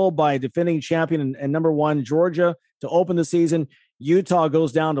drilled by defending champion and number 1 Georgia to open the season. Utah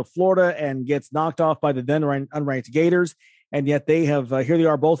goes down to Florida and gets knocked off by the then unranked Gators. And yet they have, here they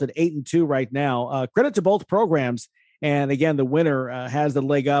are both at 8-2 right now. Credit to both programs. And again, the winner has the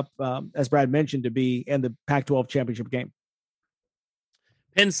leg up, as Brad mentioned, to be in the Pac-12 championship game.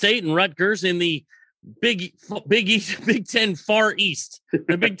 Penn State and Rutgers in the Big Ten Far East,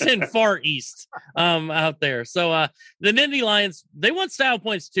 the Big Ten Far East out there. So the Nittany Lions, they want style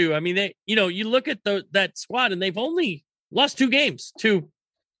points too. I mean, they, you look at that squad and they've only lost 2 games to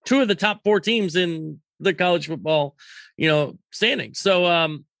 2 of the top 4 teams in the college football, standing. So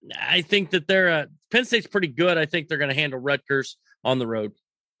I think that Penn State's pretty good. I think they're going to handle Rutgers on the road.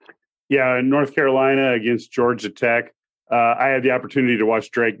 Yeah, in North Carolina against Georgia Tech. I had the opportunity to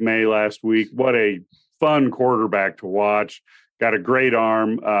watch Drake May last week. What a fun quarterback to watch. Got a great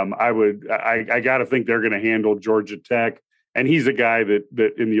arm. I got to think they're going to handle Georgia Tech. And he's a guy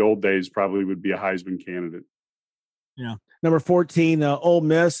that in the old days probably would be a Heisman candidate. Yeah. Number 14, Ole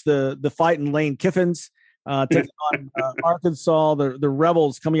Miss, the fighting Lane Kiffins, taking on Arkansas, the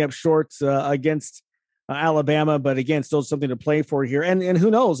Rebels coming up short against Alabama, but again, still something to play for here. And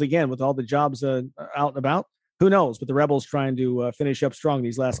who knows, again, with all the jobs out and about, who knows? But the Rebels trying to finish up strong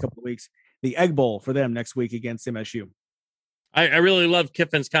these last couple of weeks. The Egg Bowl for them next week against MSU. I really loved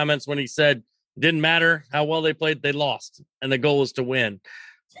Kiffin's comments when he said it didn't matter how well they played, they lost, and the goal is to win.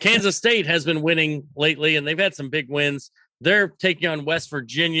 Kansas State has been winning lately, and they've had some big wins. They're taking on West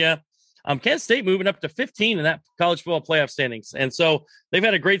Virginia. Kansas State moving up to 15 in that college football playoff standings. And so they've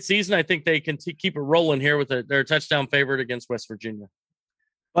had a great season. I think they can keep it rolling here with their touchdown favorite against West Virginia.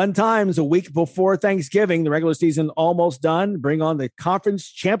 Fun times a week before Thanksgiving. The regular season almost done. Bring on the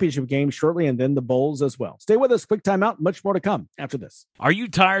conference championship game shortly and then the bowls as well. Stay with us. Quick timeout. Much more to come after this. Are you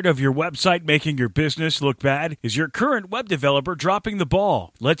tired of your website making your business look bad? Is your current web developer dropping the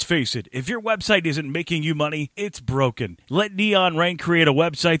ball? Let's face it. If your website isn't making you money, it's broken. Let Neon Rain create a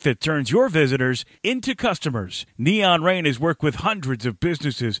website that turns your visitors into customers. Neon Rain has worked with hundreds of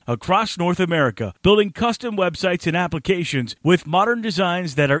businesses across North America, building custom websites and applications with modern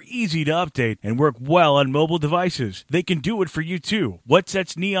designs that are easy to update and work well on mobile devices. They can do it for you too. What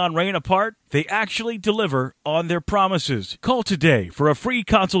sets Neon Rain apart? They actually deliver on their promises. Call today for a free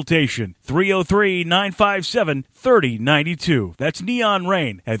consultation. 303-957-3092. That's Neon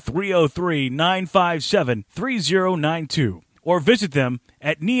Rain at 303-957-3092. Or visit them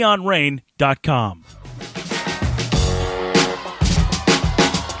at neonrain.com.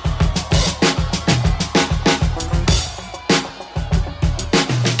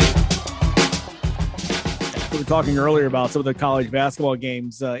 Talking earlier about some of the college basketball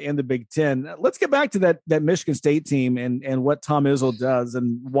games in the Big Ten. Let's get back to that Michigan State team and what Tom Izzo does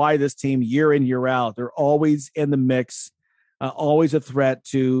and why this team year in, year out, they're always in the mix, always a threat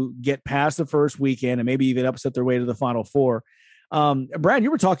to get past the first weekend and maybe even upset their way to the Final Four. Brad,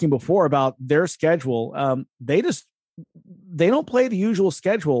 you were talking before about their schedule. They don't play the usual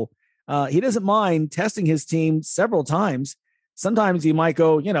schedule. He doesn't mind testing his team several times. Sometimes he might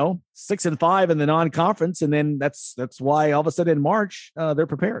go, 6-5 in the non-conference, and then that's why all of a sudden in March they're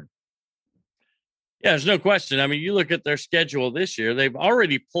prepared. Yeah, there's no question. I mean, you look at their schedule this year; they've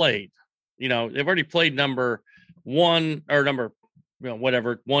already played. Number one or number,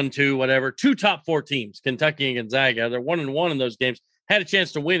 whatever, 1, 2, whatever, 2 top 4 teams, Kentucky and Gonzaga. They're 1-1 in those games. Had a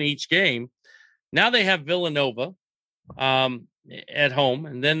chance to win each game. Now they have Villanova at home,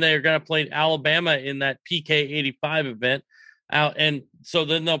 and then they're going to play Alabama in that PK 85 event. Out, and so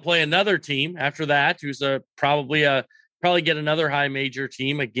then they'll play another team after that, who's probably get another high major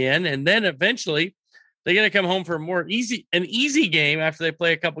team again, and then eventually They got to come home for an easy game after they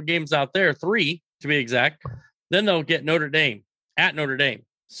play a couple games out there, 3 to be exact. Then they'll get Notre Dame at Notre Dame.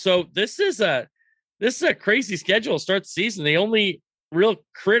 So this is a crazy schedule to start the season. The only real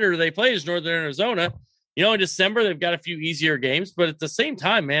critter they play is Northern Arizona. In December they've got a few easier games, but at the same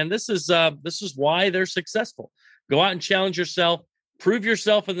time, man, this is why they're successful. Go out and challenge yourself, prove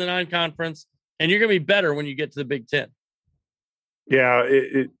yourself in the non-conference, and you're going to be better when you get to the Big Ten. Yeah,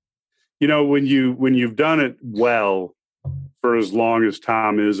 when you've done it well for as long as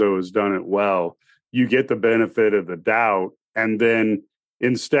Tom Izzo has done it well, you get the benefit of the doubt, and then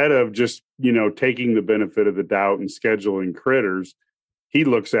instead of just taking the benefit of the doubt and scheduling critters, he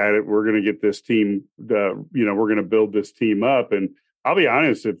looks at it. We're going to get this team. We're going to build this team up. And I'll be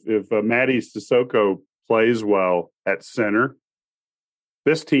honest, if Matty Sissoko plays well at center,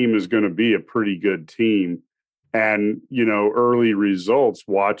 this team is going to be a pretty good team. And early results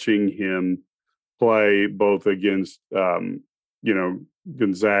watching him play both against Gonzaga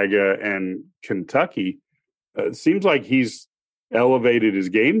and Kentucky, it seems like he's elevated his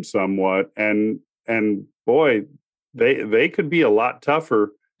game somewhat. And boy, they could be a lot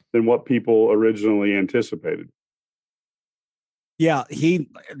tougher than what people originally anticipated. Yeah, he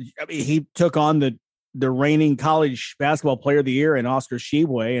took on the reigning college basketball player of the year in Oscar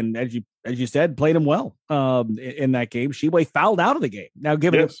Tshiebwe, and as you said, played him well in that game. Tshiebwe fouled out of the game. Now,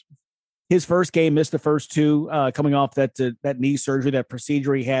 given his first game, missed the first 2, coming off that knee surgery, that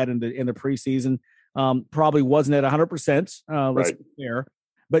procedure he had in the preseason, probably wasn't at 100%. Let's be fair.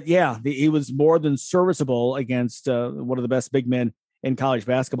 But yeah, he was more than serviceable against one of the best big men in college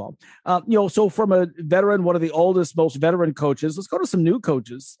basketball. So from a veteran, one of the oldest, most veteran coaches, let's go to some new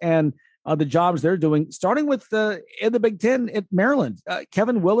coaches and the jobs they're doing, starting with in the Big Ten at Maryland.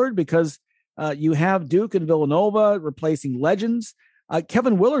 Kevin Willard, because you have Duke and Villanova replacing legends.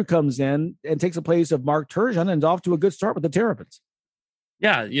 Kevin Willard comes in and takes the place of Mark Turgeon and is off to a good start with the Terrapins.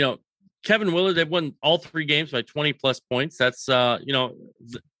 Yeah, Kevin Willard, they've won all 3 games by 20-plus points. That's,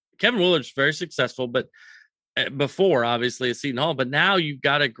 Kevin Willard's very successful, but before, obviously, at Seton Hall. But now you've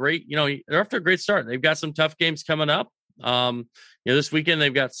got a great, they're off to a great start. They've got some tough games coming up. This weekend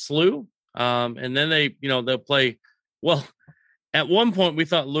they've got SLU, and then they'll play. Well, at one point we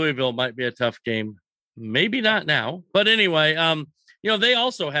thought Louisville might be a tough game. Maybe not now. But anyway, they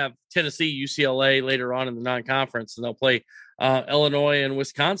also have Tennessee, UCLA later on in the non-conference, and they'll play Illinois and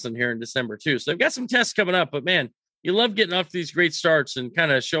Wisconsin here in December too. So they've got some tests coming up, but man, you love getting off these great starts and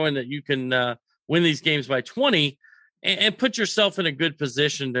kind of showing that you can win these games by 20 and put yourself in a good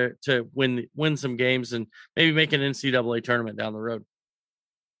position to win some games and maybe make an NCAA tournament down the road.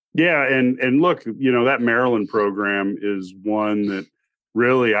 Yeah. And look, that Maryland program is one that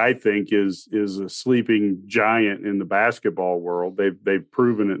really, I think is a sleeping giant in the basketball world. They've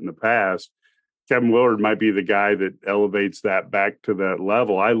proven it in the past. Kevin Willard might be the guy that elevates that back to that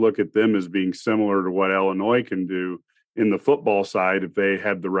level. I look at them as being similar to what Illinois can do in the football side if they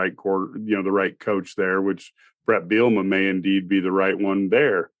had the right the right coach there, which Brett Bielema may indeed be the right one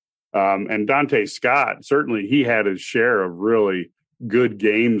there. And Dante Scott, certainly he had his share of really good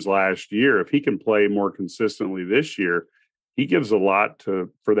games last year. If he can play more consistently this year, he gives a lot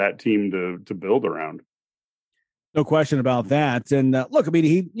for that team to build around. No question about that. And look, I mean,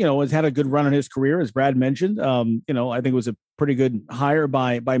 he, has had a good run in his career, as Brad mentioned. I think it was a pretty good hire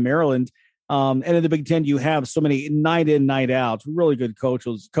by Maryland. And in the Big Ten, you have so many night in, night out, really good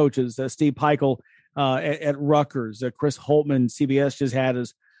coaches. Steve Peichel at Rutgers, Chris Holtman, CBS just had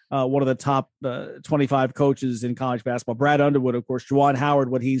as one of the top 25 coaches in college basketball. Brad Underwood, of course, Juwan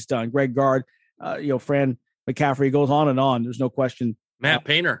Howard, what he's done. Greg Gard, Fran McCaffrey, goes on and on. There's no question. Matt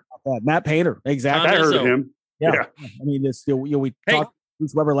Painter, exactly. I heard of him. Yeah. I mean, we talked to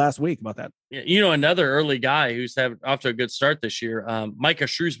Bruce Weber last week about that. Another early guy who's off to a good start this year, Micah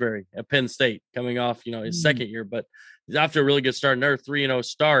Shrewsbury at Penn State, coming off, his second year, but he's off to a really good start. Another 3-0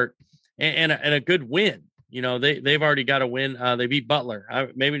 start and a good win. They've already got a win. They beat Butler.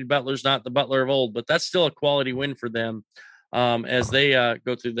 Maybe Butler's not the Butler of old, but that's still a quality win for them as they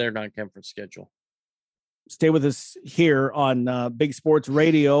go through their non-conference schedule. Stay with us here on Big Sports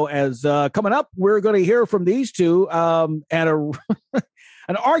Radio, as coming up, we're going to hear from these two and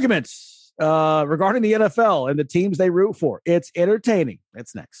an argument regarding the NFL and the teams they root for. It's entertaining.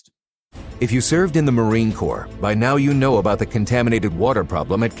 It's next. If you served in the Marine Corps, by now you know about the contaminated water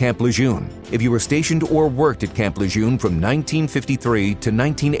problem at Camp Lejeune. If you were stationed or worked at Camp Lejeune from 1953 to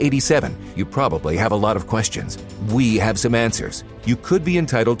 1987, you probably have a lot of questions. We have some answers. You could be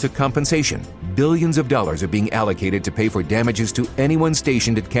entitled to compensation, billions of dollars are being allocated to pay for damages to anyone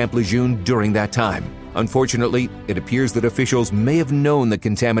stationed at Camp Lejeune during that time. Unfortunately, it appears that officials may have known the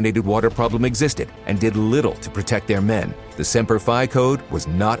contaminated water problem existed and did little to protect their men. The Semper Fi code was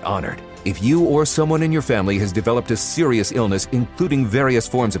not honored. If you or someone in your family has developed a serious illness, including various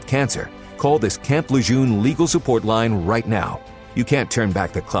forms of cancer, call this Camp Lejeune legal support line right now. You can't turn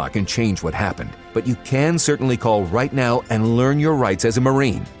back the clock and change what happened, but you can certainly call right now and learn your rights as a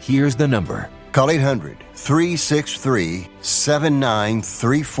Marine. Here's the number. Call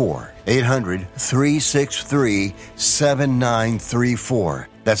 800-363-7934. 800-363-7934.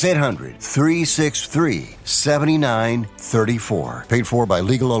 That's 800-363-7934. Paid for by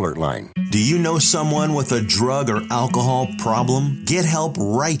Legal Alert Line. Do you know someone with a drug or alcohol problem? Get help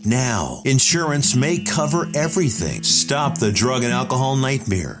right now. Insurance may cover everything. Stop the drug and alcohol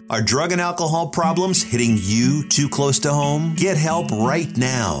nightmare. Are drug and alcohol problems hitting you too close to home? Get help right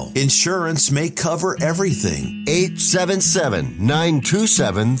now. Insurance may cover everything.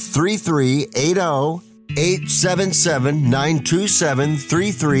 877-927-3380.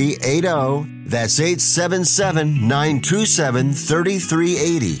 877-927-3380. That's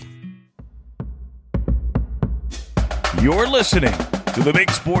 877-927-3380. You're listening to the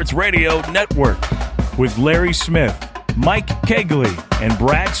Big Sports Radio Network with Larry Smith, Mike Kegley, and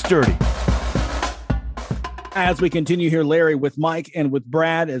Brad Sturdy. As we continue here, Larry, with Mike and with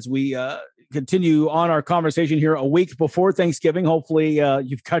Brad, as we continue on our conversation here a week before Thanksgiving. Hopefully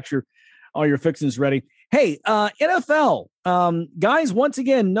you've got all your fixings ready. Hey, NFL, guys, once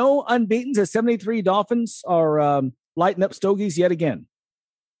again, no unbeatens as 73 Dolphins are lighting up stogies yet again.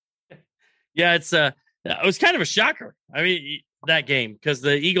 Yeah, it was kind of a shocker. I mean, that game, because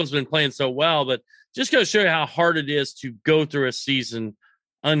the Eagles been playing so well, but just going to show you how hard it is to go through a season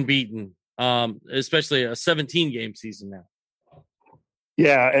unbeaten, especially a 17-game season now.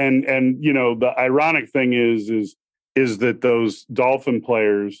 Yeah, and you know, the ironic thing is that those Dolphin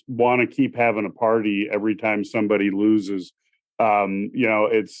players want to keep having a party every time somebody loses. You know,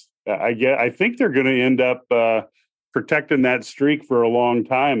 I think they're going to end up protecting that streak for a long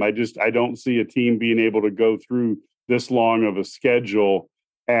time. I don't see a team being able to go through this long of a schedule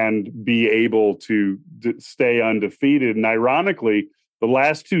and be able to stay undefeated. And ironically, the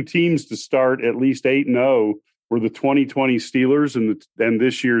last two teams to start at least 8-0 were the 2020 Steelers and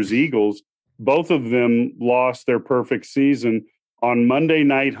this year's Eagles. Both of them lost their perfect season on Monday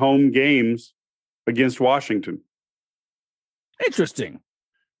night home games against Washington. Interesting.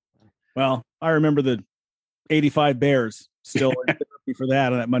 Well, I remember the 85 Bears still in therapy for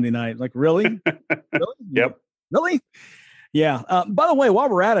that on that Monday night. Like, really? Really? Yep. Really? Yeah. By the way, while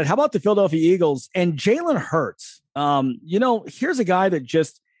we're at it, how about the Philadelphia Eagles and Jalen Hurts? You know, here's a guy that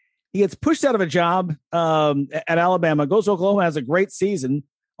he gets pushed out of a job at Alabama, goes to Oklahoma, has a great season,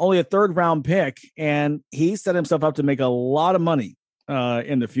 only a third-round pick, and he set himself up to make a lot of money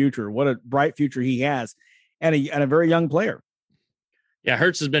in the future. What a bright future he has, and a very young player. Yeah,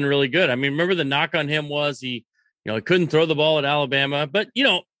 Hurts has been really good. I mean, remember the knock on him was he couldn't throw the ball at Alabama, but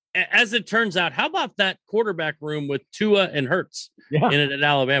as it turns out, how about that quarterback room with Tua and Hurts in it at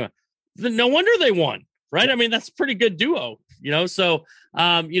Alabama? No wonder they won, right? I mean, that's a pretty good duo, So,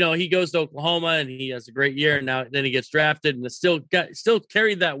 he goes to Oklahoma and he has a great year. And then he gets drafted and still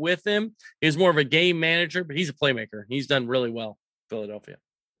carried that with him. He's more of a game manager, but he's a playmaker. He's done really well, Philadelphia.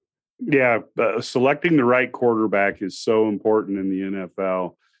 Yeah, selecting the right quarterback is so important in the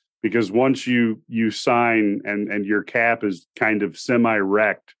NFL because once you sign and your cap is kind of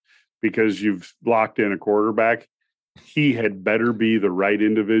semi-wrecked because you've locked in a quarterback, he had better be the right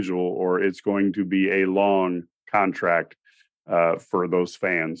individual or it's going to be a long contract for those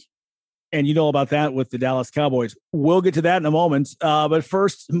fans. And you know about that with the Dallas Cowboys. We'll get to that in a moment. But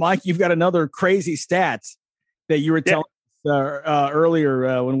first, Mike, you've got another crazy stat that you were telling us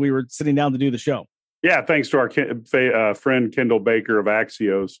earlier when we were sitting down to do the show. Yeah, thanks to our friend Kendall Baker of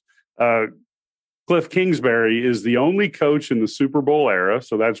Axios. Cliff Kingsbury is the only coach in the Super Bowl era,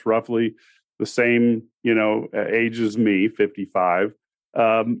 so that's roughly the same, age as me, 55.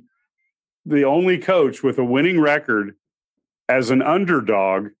 The only coach with a winning record as an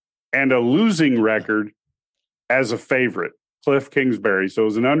underdog and a losing record as a favorite, Cliff Kingsbury. So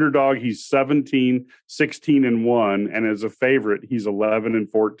as an underdog, he's 17, 16-1, and as a favorite, he's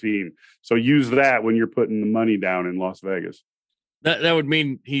 11-14. So use that when you're putting the money down in Las Vegas. That would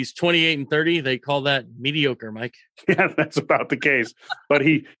mean he's 28-30. They call that mediocre, Mike. Yeah, that's about the case. But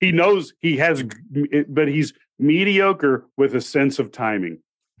he knows he has, but he's mediocre with a sense of timing.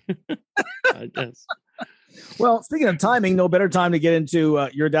 I guess. Well, speaking of timing, no better time to get into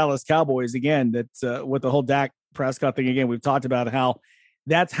your Dallas Cowboys again. That with the whole Dak Prescott thing again, we've talked about how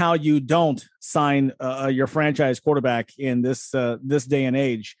That's how you don't sign your franchise quarterback in this day and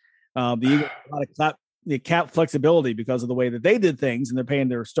age. The Eagles have a lot of the cap flexibility because of the way that they did things, and they're paying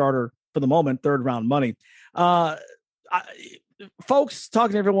their starter for the moment third round money. Folks,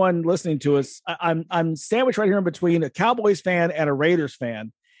 talking to everyone listening to us, I'm sandwiched right here in between a Cowboys fan and a Raiders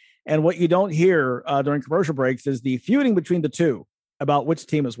fan, and what you don't hear during commercial breaks is the feuding between the two about which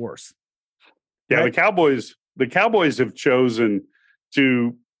team is worse. Yeah, right? The Cowboys have chosen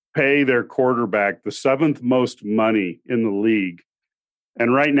to pay their quarterback the seventh most money in the league.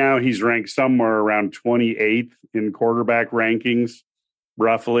 And right now he's ranked somewhere around 28th in quarterback rankings,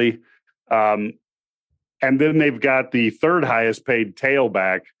 roughly. And then they've got the third highest paid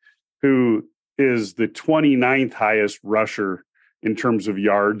tailback, who is the 29th highest rusher in terms of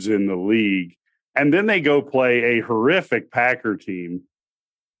yards in the league. And then they go play a horrific Packer team,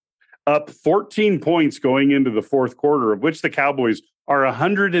 up 14 points going into the fourth quarter, of which the Cowboys are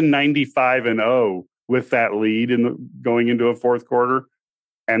 195-0 with that lead going into a fourth quarter,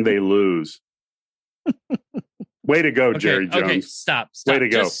 and they lose. Way to go, Jerry Jones. Okay, stop. Way to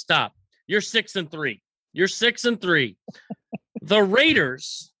go. Just stop. You're 6-3. You're 6-3. The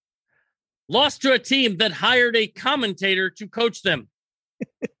Raiders lost to a team that hired a commentator to coach them.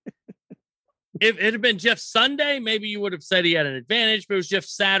 If it had been Jeff Sunday, maybe you would have said he had an advantage, but it was Jeff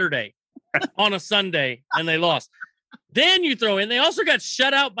Saturday on a Sunday, and they lost. Then you throw in, they also got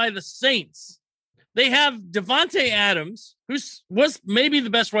shut out by the Saints. They have Devontae Adams, who was maybe the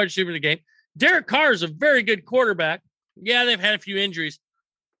best wide receiver in the game. Derek Carr is a very good quarterback. Yeah, they've had a few injuries.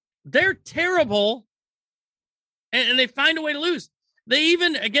 They're terrible, and they find a way to lose. They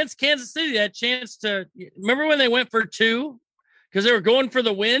even, against Kansas City, had a chance to – remember when they went for 2? Because they were going for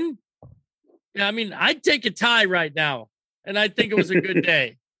the win? Yeah, I mean, I'd take a tie right now, and I think it was a good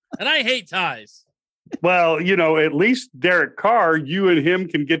day. And I hate ties. Well, at least Derek Carr, you and him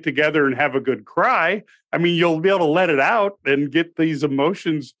can get together and have a good cry. I mean, you'll be able to let it out and get these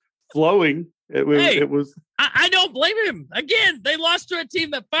emotions flowing. It was. I don't blame him. Again, they lost to a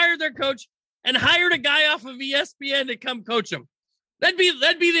team that fired their coach and hired a guy off of ESPN to come coach them. That'd be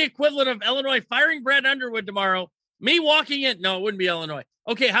the equivalent of Illinois firing Brad Underwood tomorrow. Me walking in. No, it wouldn't be Illinois.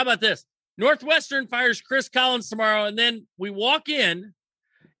 Okay, how about this? Northwestern fires Chris Collins tomorrow, and then we walk in.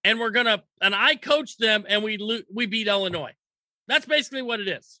 And I coach them, and we beat Illinois. That's basically what it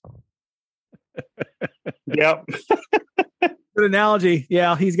is. Yep. Good analogy.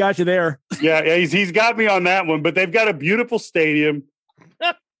 Yeah, he's got you there. Yeah, he's got me on that one. But they've got a beautiful stadium,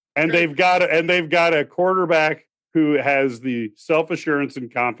 and they've got a quarterback who has the self-assurance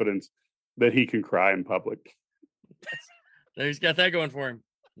and confidence that he can cry in public. He's got that going for him,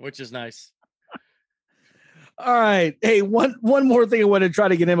 which is nice. All right. Hey, one more thing I want to try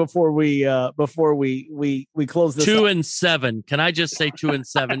to get in before we close this. 2-7. Can I just say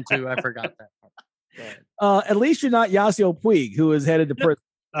 2-7 too? I forgot that. At least you're not Yasiel Puig, who is headed to prison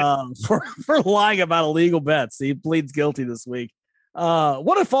for lying about illegal bets. He pleads guilty this week.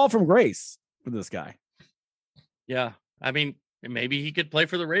 What a fall from grace for this guy. Yeah, I mean, maybe he could play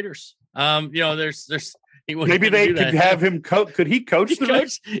for the Raiders. There's maybe they could have him coach. Could he coach the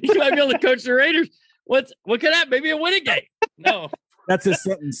Raiders? He might be able to coach the Raiders. What could happen? Maybe a winning game. No. That's his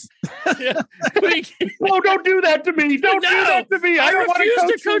sentence. Yeah. Oh, don't do that to me. Don't do that to me. I don't refuse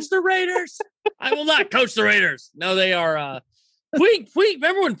want to coach the Raiders. I will not coach the Raiders. No, they are Puig.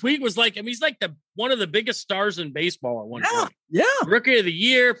 Remember when Puig was like, he's like one of the biggest stars in baseball at one point. Yeah. Rookie of the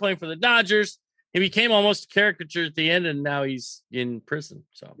year, playing for the Dodgers. He became almost a caricature at the end, and now he's in prison.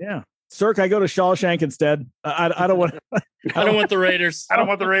 So yeah. Cirque, I go to Shawshank instead. I don't want I don't want the Raiders. I don't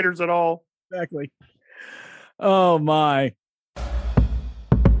want the Raiders at all. Exactly. Oh my.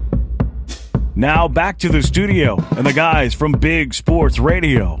 Now back to the studio and the guys from Big Sports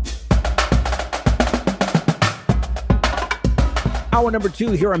Radio. Hour number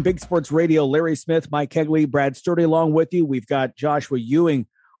 2 here on Big Sports Radio. Larry Smith, Mike Kegley, Brad Sturdy along with you. We've got Joshua Ewing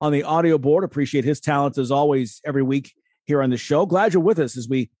on the audio board. Appreciate his talents as always every week here on the show. Glad you're with us as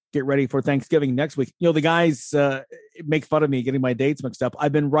we get ready for Thanksgiving next week. The guys make fun of me getting my dates mixed up.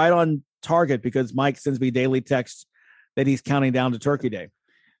 I've been right on target because Mike sends me daily texts that he's counting down to Turkey Day.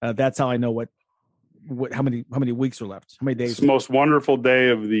 That's how I know how many weeks are left, how many days. It's the most wonderful day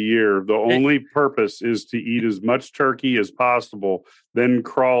of the year. The only purpose is to eat as much turkey as possible, then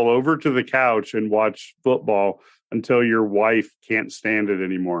crawl over to the couch and watch football until your wife can't stand it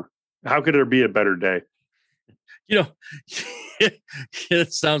anymore. How could there be a better day?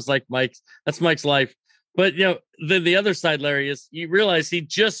 It sounds like that's Mike's life. But the other side, Larry, is you realize he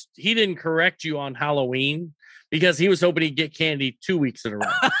didn't correct you on Halloween because he was hoping he'd get candy 2 weeks in a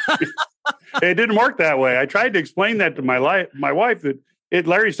row. It didn't work that way. I tried to explain that to my wife that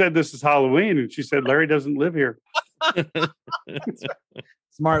Larry said this is Halloween, and she said Larry doesn't live here.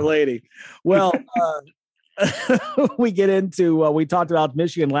 Smart lady. Well, we get into we talked about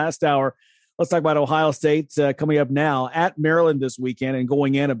Michigan last hour. Let's talk about Ohio State coming up now at Maryland this weekend and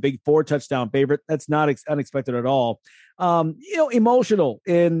going in a big 4-touchdown favorite. That's not unexpected at all. Emotional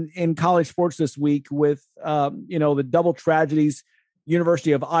in college sports this week with the double tragedies.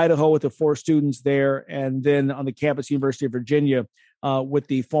 University of Idaho with the 4 students there, and then on the campus, University of Virginia with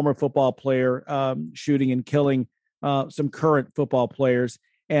the former football player shooting and killing some current football players.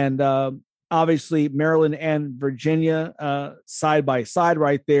 And obviously, Maryland and Virginia side by side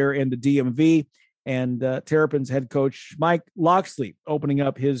right there in the DMV. And Terrapins head coach Mike Locksley opening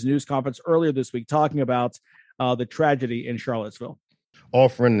up his news conference earlier this week talking about the tragedy in Charlottesville.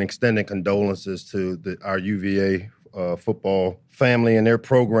 Offering and extending condolences to our UVA football family and their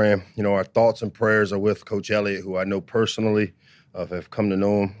program. Our thoughts and prayers are with Coach Elliott, who I know personally, have come to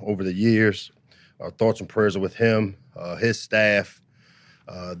know him over the years. Our thoughts and prayers are with him, his staff,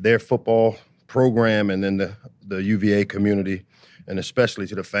 their football program, and then the UVA community, and especially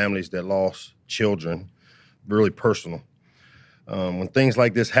to the families that lost children. Really personal. When things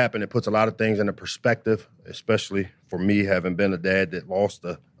like this happen, it puts a lot of things into perspective, especially for me, having been a dad that lost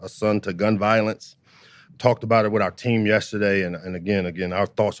a son to gun violence. Talked about it with our team yesterday, and again, our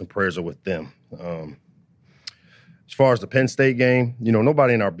thoughts and prayers are with them. As far as the Penn State game,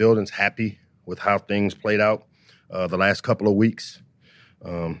 nobody in our building's happy with how things played out the last couple of weeks.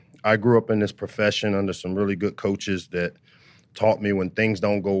 I grew up in this profession under some really good coaches that taught me when things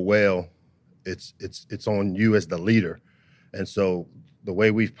don't go well, it's on you as the leader. And so the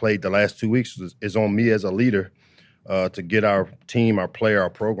way we've played the last 2 weeks is on me as a leader to get our team, our player, our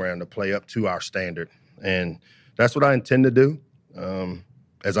program to play up to our standard. And that's what I intend to do.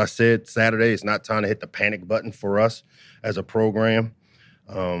 As I said, Saturday, it's not time to hit the panic button for us as a program.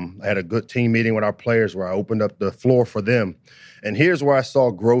 I had a good team meeting with our players where I opened up the floor for them. And here's where I saw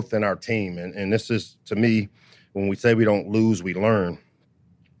growth in our team. And this is, to me, when we say we don't lose, we learn.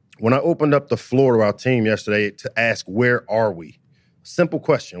 When I opened up the floor to our team yesterday to ask, where are we? Simple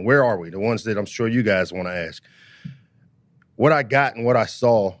question, where are we? The ones that I'm sure you guys want to ask. What I got and what I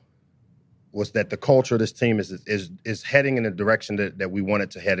saw was that the culture of this team is heading in the direction that we want it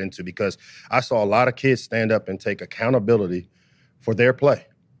to head into, because I saw a lot of kids stand up and take accountability for their play.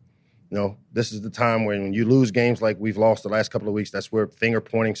 This is the time when you lose games like we've lost the last couple of weeks, that's where finger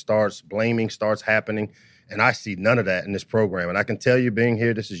pointing starts, blaming starts happening. And I see none of that in this program. And I can tell you, being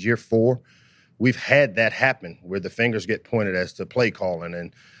here, this is year 4, we've had that happen where the fingers get pointed as to play calling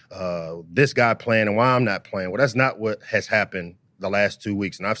and this guy playing and why I'm not playing. Well, that's not what has happened the last 2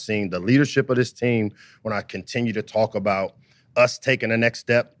 weeks. And I've seen the leadership of this team when I continue to talk about us taking the next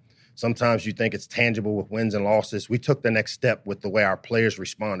step. Sometimes you think it's tangible with wins and losses. We took the next step with the way our players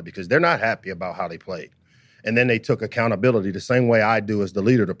responded because they're not happy about how they played. And then they took accountability the same way I do as the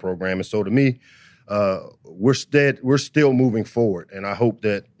leader of the program. And so to me, we're still moving forward. And I hope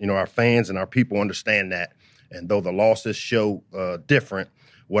that, our fans and our people understand that. And though the losses show different,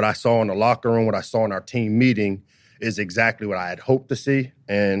 what I saw in the locker room, what I saw in our team meeting is exactly what I had hoped to see.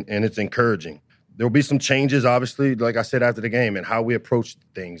 And it's encouraging. There'll be some changes, obviously, like I said, after the game and how we approach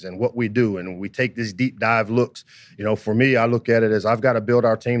things and what we do. And we take these deep dive looks. For me, I look at it as I've got to build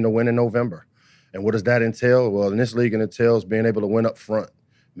our team to win in November. And what does that entail? Well, in this league, it entails being able to win up front,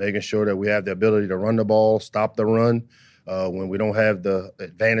 making sure that we have the ability to run the ball, stop the run when we don't have the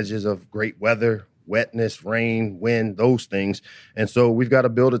advantages of great weather, wetness, rain, wind, those things. And so we've got to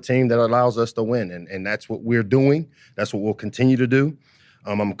build a team that allows us to win. And that's what we're doing. That's what we'll continue to do.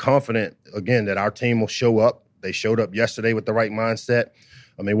 I'm confident, again, that our team will show up. They showed up yesterday with the right mindset.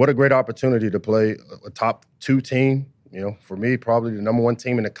 I mean, what a great opportunity to play a top 2 team. For me, probably the number 1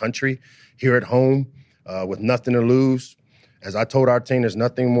 team in the country here at home with nothing to lose. As I told our team, there's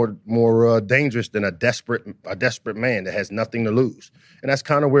nothing more dangerous than a desperate man that has nothing to lose. And that's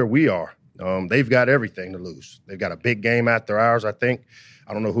kind of where we are. They've got everything to lose. They've got a big game after ours, I think.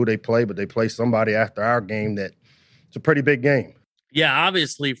 I don't know who they play, but they play somebody after our game that it's a pretty big game. Yeah,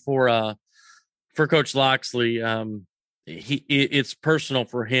 obviously for Coach Locksley, it's personal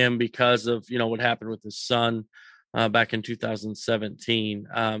for him because of what happened with his son back in 2017,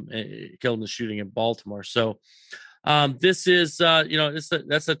 killed in the shooting in Baltimore. So this is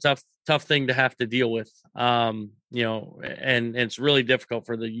that's a tough thing to have to deal with. And it's really difficult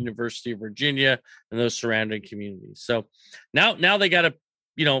for the University of Virginia and those surrounding communities. So now they got to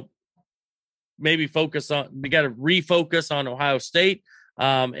maybe they got to refocus on Ohio State.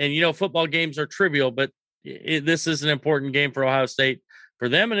 And football games are trivial, but this is an important game for Ohio State for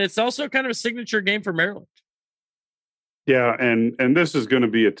them. And it's also kind of a signature game for Maryland. Yeah, and this is going to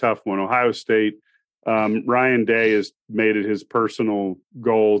be a tough one. Ohio State, Ryan Day has made it his personal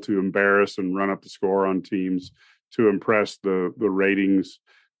goal to embarrass and run up the score on teams to impress the ratings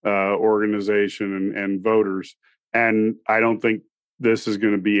organization and voters. And I don't think this is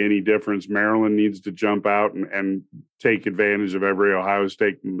going to be any difference. Maryland needs to jump out and take advantage of every Ohio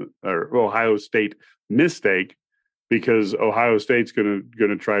State mistake, because Ohio State's going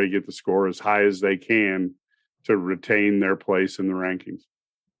to try to get the score as high as they can to retain their place in the rankings.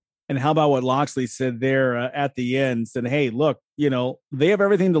 And how about what Loxley said there at the end? Said, hey, look, they have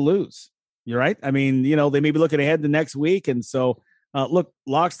everything to lose. You're right. I mean, they may be looking ahead to next week. And so, look,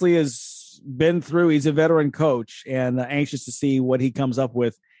 Loxley has been through. He's a veteran coach and anxious to see what he comes up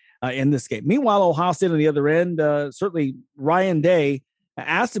with in this game. Meanwhile, Ohio State on the other end, certainly Ryan Day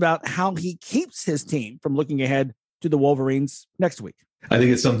asked about how he keeps his team from looking ahead to the Wolverines next week. I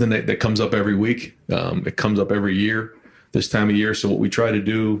think it's something that comes up every week. It comes up every year, this time of year. So what we try to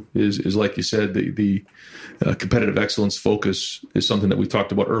do is like you said, the competitive excellence focus is something that we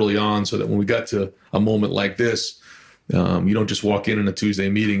talked about early on, so that when we got to a moment like this, you don't just walk in a Tuesday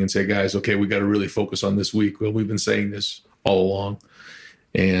meeting and say, guys, okay, we got to really focus on this week. Well, we've been saying this all along.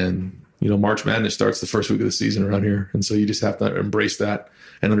 And, March Madness starts the first week of the season around here. And so you just have to embrace that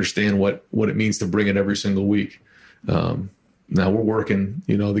and understand what it means to bring it every single week. Now we're working,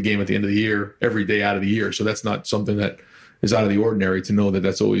 the game at the end of the year, every day out of the year. So that's not something that is out of the ordinary to know that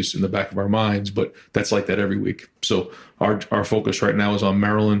that's always in the back of our minds, but that's like that every week. So our focus right now is on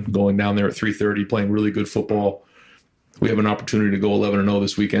Maryland, going down there at 3:30, playing really good football. We have an opportunity to go 11-0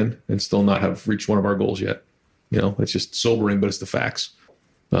 this weekend and still not have reached one of our goals yet. It's just sobering, but it's the facts.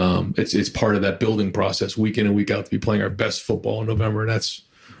 It's part of that building process, week in and week out, to be playing our best football in November. And that's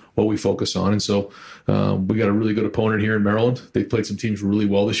what we focus on. And so we got a really good opponent here in Maryland. They played some teams really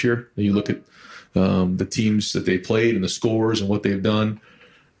well this year. And you look at the teams that they played and the scores and what they've done.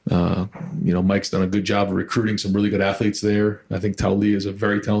 Mike's done a good job of recruiting some really good athletes there. I think Tauli is a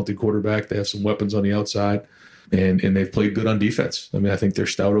very talented quarterback. They have some weapons on the outside, and they've played good on defense. I mean, I think they're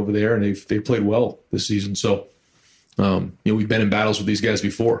stout over there, and they've played well this season. So, we've been in battles with these guys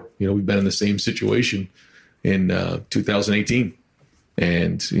before. We've been in the same situation in 2018.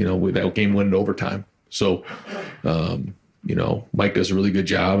 And, that game went into overtime. So, Mike does a really good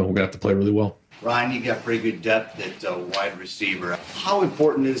job, and we're going to have to play really well. Ryan, you got pretty good depth at wide receiver. How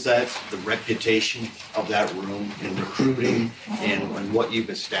important is that, the reputation of that room in recruiting and what you've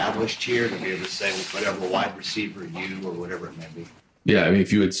established here to be able to say whatever wide receiver you or whatever it may be? Yeah, I mean,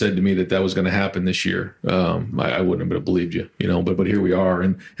 if you had said to me that was going to happen this year, I wouldn't have believed you, but here we are,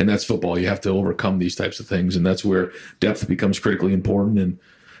 and that's football. You have to overcome these types of things, and that's where depth becomes critically important,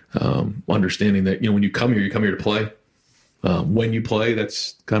 and understanding that, you come here to play. When you play,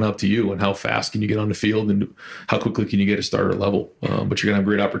 that's kind of up to you, and how fast can you get on the field and how quickly can you get a starter level. But you're going to have a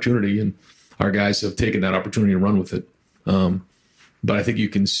great opportunity, and our guys have taken that opportunity and run with it. But I think you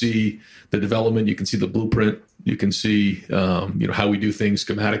can see the development, you can see the blueprint, you can see how we do things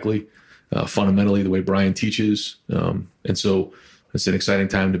schematically, fundamentally, the way Brian teaches. And so it's an exciting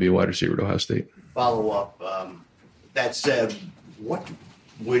time to be a wide receiver at Ohio State. Follow up. That said, what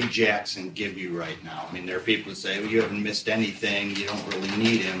would Jackson give you right now? I mean, there are people who say, well, you haven't missed anything, you don't really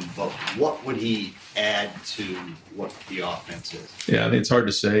need him, but what would he add to what the offense is? Yeah, I mean, it's hard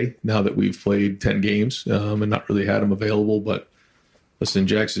to say now that we've played 10 games and not really had him available. But listen,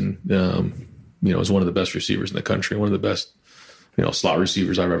 Jackson, is one of the best receivers in the country, one of the best, slot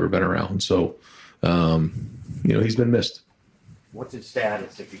receivers I've ever been around. So, he's been missed. What's his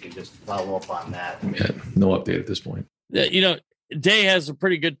status, if you can just follow up on that? Yeah, no update at this point. Day has a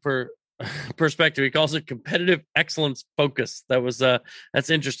pretty good perspective. He calls it competitive excellence focus. That's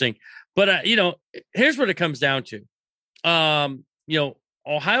interesting. But here's what it comes down to.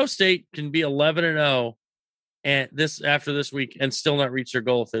 Ohio State can be 11-0 and after this week and still not reach their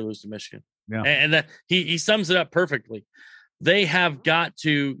goal if they lose to Michigan. Yeah. And that he sums it up perfectly. They have got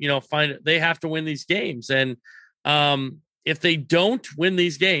to they have to win these games, and if they don't win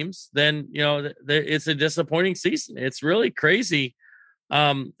these games, then, it's a disappointing season. It's really crazy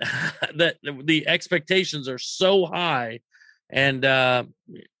that the expectations are so high, and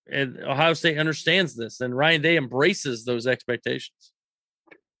Ohio State understands this, and Ryan Day embraces those expectations.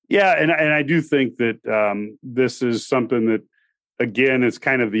 Yeah, and I do think that this is something that, again, it's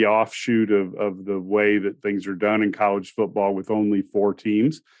kind of the offshoot of the way that things are done in college football with only 4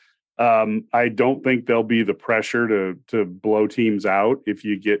 teams. I don't think there'll be the pressure to blow teams out if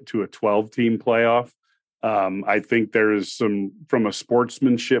you get to a 12-team playoff. I think there's from a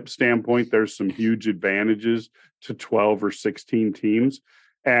sportsmanship standpoint, there's some huge advantages to 12 or 16 teams.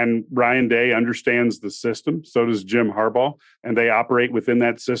 And Ryan Day understands the system. So does Jim Harbaugh. And they operate within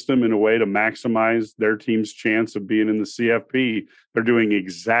that system in a way to maximize their team's chance of being in the CFP. They're doing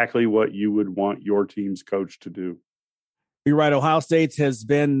exactly what you would want your team's coach to do. You're right. Ohio State has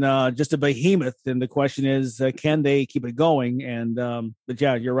been just a behemoth. And the question is, can they keep it going? And but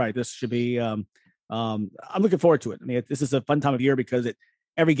yeah, you're right. This should be I'm looking forward to it. I mean, this is a fun time of year because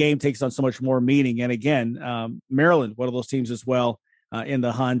every game takes on so much more meaning. And again, Maryland, one of those teams as well, in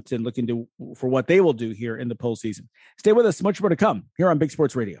the hunt and looking for what they will do here in the postseason. Stay with us. Much more to come here on Big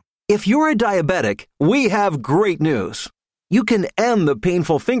Sports Radio. If you're a diabetic, we have great news. You can end the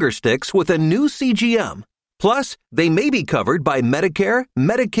painful finger sticks with a new CGM. Plus, they may be covered by Medicare,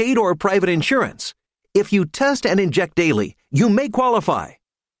 Medicaid, or private insurance. If you test and inject daily, you may qualify.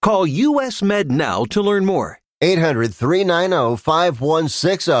 Call US Med now to learn more.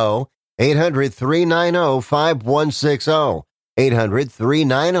 800-390-5160. 800-390-5160.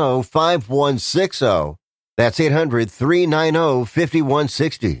 800-390-5160. That's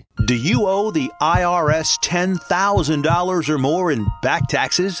 800-390-5160. Do you owe the IRS $10,000 or more in back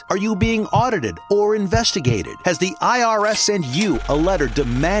taxes? Are you being audited or investigated? Has the IRS sent you a letter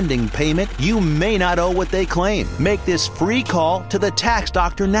demanding payment? You may not owe what they claim. Make this free call to the tax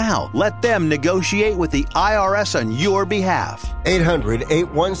doctor now. Let them negotiate with the IRS on your behalf.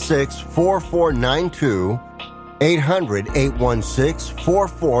 800-816-4492.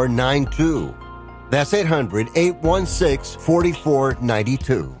 800-816-4492. That's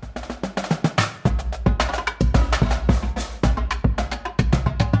 800-816-4492.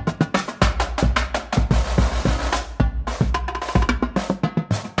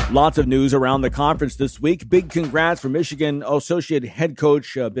 Lots of news around the conference this week. Big congrats for Michigan Associate Head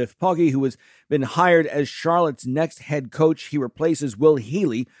Coach Biff Poggi, who has been hired as Charlotte's next head coach. He replaces Will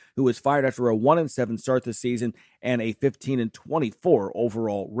Healy, who was fired after a 1-7 start this season and a 15-24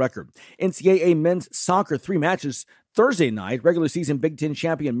 overall record. NCAA men's soccer 3 matches Thursday night. Regular season Big Ten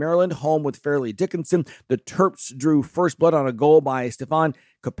champion Maryland home with Fairleigh Dickinson. The Terps drew first blood on a goal by Stefan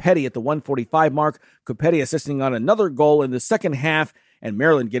Copetti at the 1:45 mark. Copetti assisting on another goal in the second half, and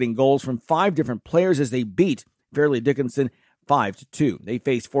Maryland getting goals from 5 different players as they beat Fairleigh Dickinson 5-2. They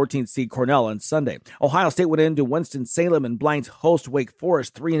faced 14th seed Cornell on Sunday. Ohio State went into Winston-Salem and blanks host Wake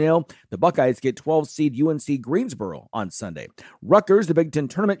Forest 3-0. The Buckeyes get 12th seed UNC Greensboro on Sunday. Rutgers, the Big Ten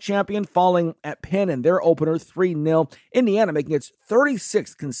tournament champion, falling at Penn in their opener 3-0. Indiana making its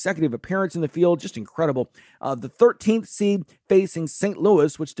 36th consecutive appearance in the field. Just incredible. The 13th seed facing St.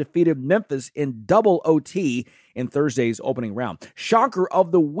 Louis, which defeated Memphis in double OT in Thursday's opening round. Shocker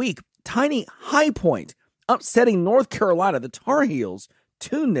of the week, Tiny High Point upsetting North Carolina, the Tar Heels,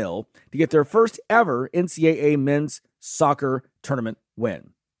 2-0 to get their first ever NCAA men's soccer tournament win.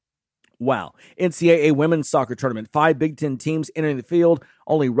 Wow. NCAA women's soccer tournament. 5 Big Ten teams entering the field.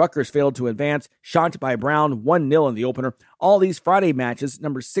 Only Rutgers failed to advance. Shocked by Brown, 1-0 in the opener. All these Friday matches,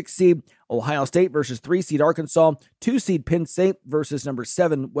 number 6 seed Ohio State versus 3 seed Arkansas. 2 seed Penn State versus number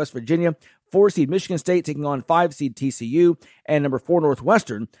 7 West Virginia. 4 seed Michigan State taking on 5 seed TCU. And number 4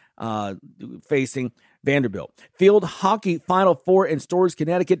 Northwestern facing Vanderbilt. Field hockey Final Four in Storrs,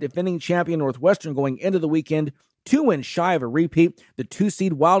 Connecticut. Defending champion Northwestern going into the weekend 2 wins shy of a repeat. The 2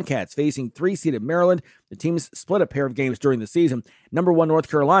 seed Wildcats facing 3 seeded Maryland. The teams split a pair of games during the season. Number 1 North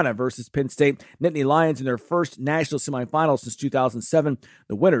Carolina versus Penn State. Nittany Lions in their first national semifinal since 2007.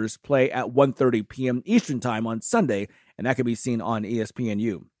 The winners play at 1:30 p.m. Eastern Time on Sunday, and that can be seen on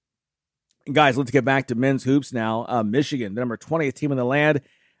ESPNU. Guys, let's get back to men's hoops now. Michigan, the number 20th team in the land,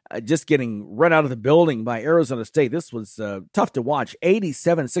 just getting run out of the building by Arizona State. This was tough to watch.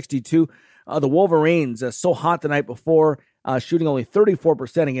 87-62. The Wolverines, so hot the night before, shooting only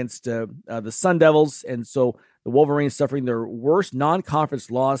 34% against the Sun Devils. And so the Wolverines suffering their worst non-conference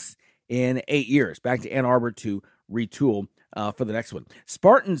loss in 8 years. Back to Ann Arbor to retool for the next one.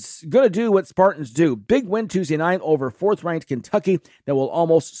 Spartans going to do what Spartans do. Big win Tuesday night over 4th-ranked Kentucky that will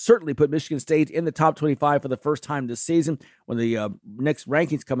almost certainly put Michigan State in the top 25 for the first time this season when the next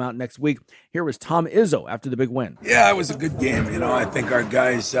rankings come out next week. Here was Tom Izzo after the big win. Yeah, it was a good game. I think our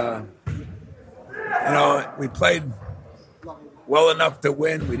guys, we played well enough to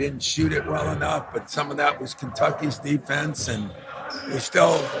win. We didn't shoot it well enough, but some of that was Kentucky's defense, and we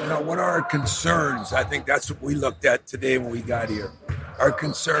still, what are our concerns? I think that's what we looked at today when we got here. Our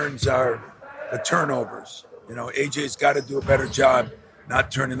concerns are the turnovers. AJ's got to do a better job not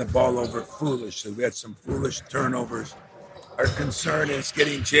turning the ball over foolishly. We had some foolish turnovers. Our concern is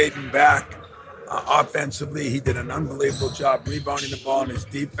getting Jaden back offensively. He did an unbelievable job rebounding the ball in his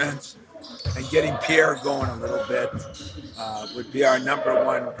defense, and getting Pierre going a little bit would be our number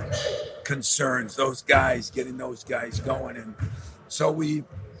one concerns. Getting those guys going. And So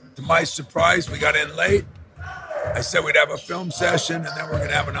to my surprise, we got in late. I said we'd have a film session, and then we're going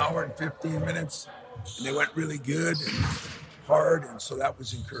to have an hour and 15 minutes. And they went really good and hard, and so that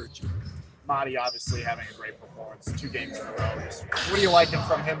was encouraging. Marty obviously having a great performance, 2 games in a row. What are you liking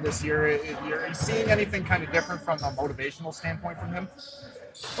from him this year? Are you seeing anything kind of different from a motivational standpoint from him?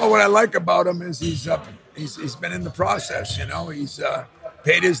 Well, what I like about him is he's been in the process. He's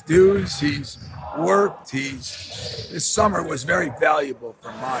paid his dues. He's worked. This summer was very valuable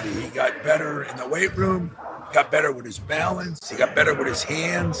for Marty. He got better in the weight room. He got better with his balance. He got better with his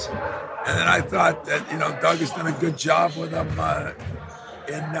hands. And then I thought that Doug has done a good job with him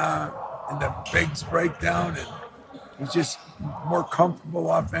in the bigs breakdown, and he's just more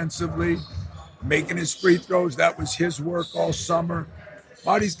comfortable offensively, making his free throws. That was his work all summer.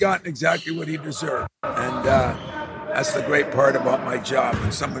 Marty's gotten exactly what he deserved, and that's the great part about my job.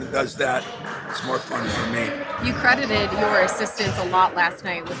 When someone does that, it's more fun for me. You credited your assistants a lot last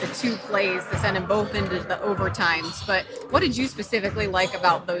night with the 2 plays to send them both into the overtimes, but what did you specifically like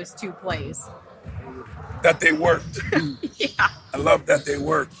about those 2 plays? That they worked. Yeah. I love that they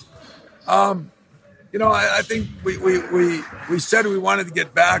worked. I think we said we wanted to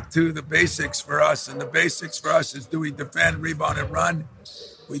get back to the basics for us, and the basics for us is do we defend, rebound, and run.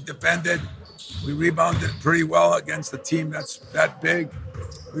 We defended. We rebounded pretty well against a team that's that big.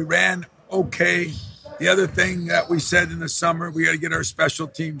 We ran okay. The other thing that we said in the summer, we got to get our special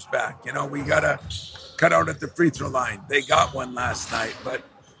teams back. We got to cut out at the free throw line. They got one last night, but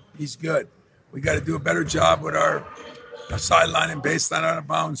he's good. We got to do a better job with our sideline and baseline out of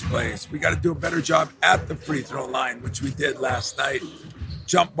bounds plays. We got to do a better job at the free throw line, which we did last night.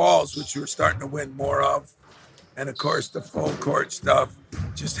 Jump balls, which we're starting to win more of. And, of course, the full court stuff,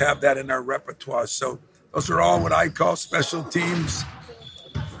 just have that in our repertoire. So those are all what I call special teams,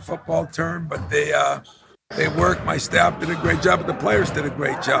 football term, but they work. My staff did a great job, but the players did a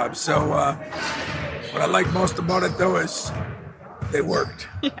great job. So what I like most about it, though, is they worked.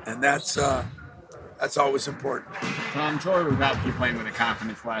 And that's always important. Tom, Troy was obviously playing with a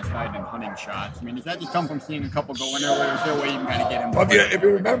confidence last night and hunting shots. I mean, does that just come from seeing a couple go in there, or is there a way you can kind of get him? Well, if you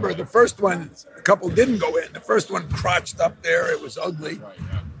remember, the first one, a couple didn't go in. The first one crotched up there. It was ugly. Right,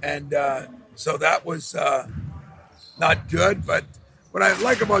 yeah. And so that was not good. But what I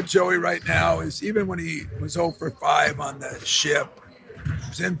like about Joey right now is even when he was 0 for 5 on the ship, he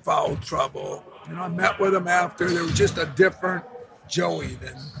was in foul trouble. I met with him after. There was just a different Joey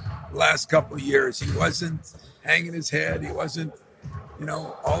than the last couple of years. He wasn't hanging his head. He wasn't,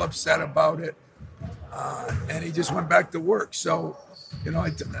 all upset about it. And he just went back to work. So,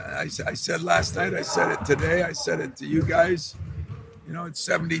 I said last night, I said it today, I said it to you guys, it's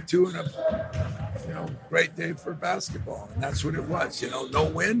 72 and a, great day for basketball. And that's what it was, no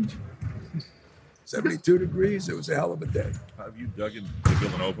wind, 72 degrees. It was a hell of a day. Have you dug into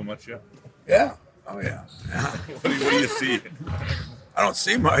Villanova much yet? Yeah. Oh, yeah. What do you see? I don't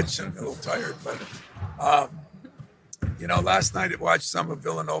see much. I'm a little tired, but last night I watched some of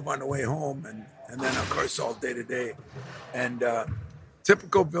Villanova on the way home, and then of course all day today. And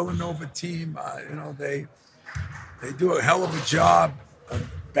typical Villanova team, they do a hell of a job of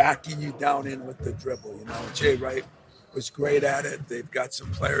backing you down in with the dribble. Jay Wright was great at it. They've got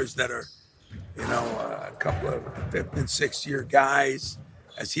some players that are, a couple of 5th and 6th year guys.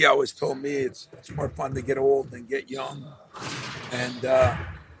 As he always told me, it's more fun to get old than get young. And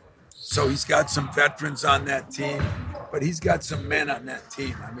so he's got some veterans on that team, but he's got some men on that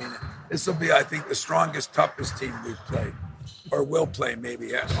team. I mean, this will be, I think, the strongest, toughest team we've played, or will play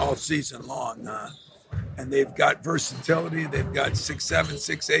maybe all season long. And they've got versatility. They've got 6'7",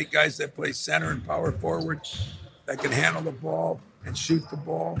 6'8" guys that play center and power forward that can handle the ball and shoot the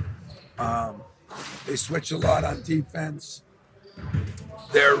ball. They switch a lot on defense.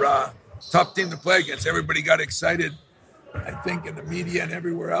 They're a tough team to play against. Everybody got excited, I think, in the media and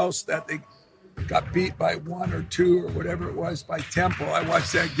everywhere else that they got beat by 1 or 2 or whatever it was by Temple. I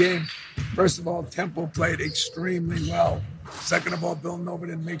watched that game. First of all, Temple played extremely well. Second of all, Villanova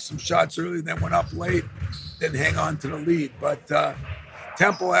didn't make some shots early, then went up late, didn't hang on to the lead. But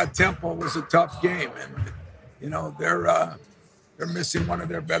Temple at Temple was a tough game. And, they're missing one of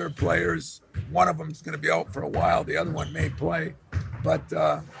their better players. One of them is going to be out for a while. The other one may play. But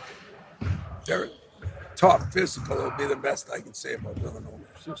they're tough, physical. It'll be the best I can say about Villanova.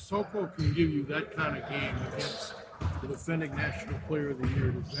 So Soko can give you that kind of game against the defending National Player of the Year.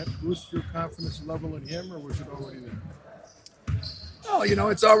 Does that boost your confidence level in him, or was it already there? No,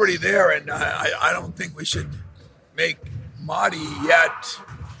 it's already there, and I don't think we should make Marty yet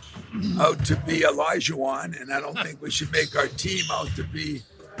out to be Elijah Wan, and I don't think we should make our team out to be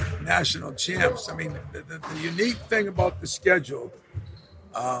national champs. I mean, the unique thing about the schedule,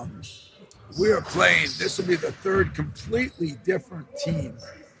 we are playing, this will be the third completely different team,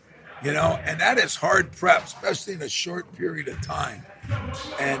 and that is hard prep, especially in a short period of time.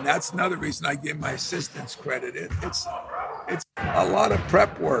 And that's another reason I give my assistants credit. It's a lot of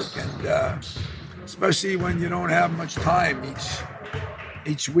prep work, and especially when you don't have much time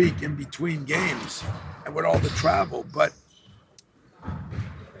each week in between games and with all the travel. But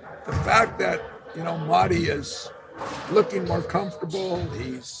the fact that, Marty is looking more comfortable,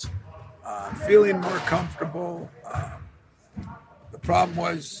 he's feeling more comfortable. The problem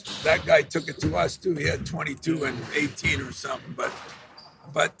was that guy took it to us too. He had 22 and 18 or something, but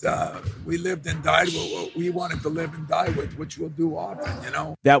we lived and died with what we wanted to live and die with, which we'll do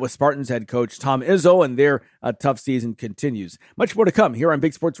often, That was Spartans head coach Tom Izzo, and their tough season continues. Much more to come here on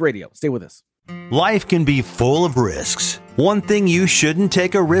Big Sports Radio. Stay with us. Life can be full of risks. One thing you shouldn't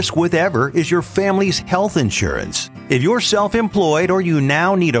take a risk with ever is your family's health insurance. If you're self-employed or you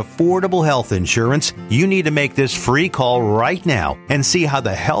now need affordable health insurance, you need to make this free call right now and see how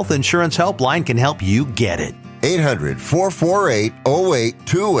the Health Insurance Helpline can help you get it.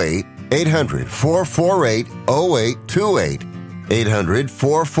 800-448-0828. 800-448-0828.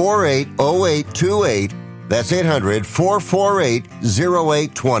 800-448-0828. That's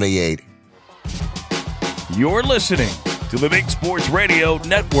 800-448-0828. You're listening to the Big Sports Radio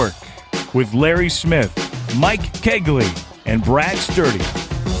Network with Larry Smith, Mike Kegley, and Brad Sturdy.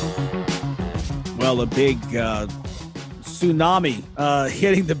 Well, a big tsunami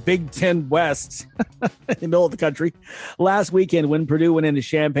hitting the Big Ten West in the middle of the country last weekend when Purdue went into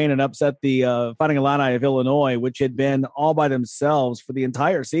Champaign and upset the Fighting Illini of Illinois, which had been all by themselves for the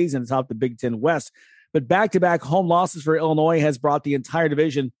entire season atop the Big Ten West. But back-to-back home losses for Illinois has brought the entire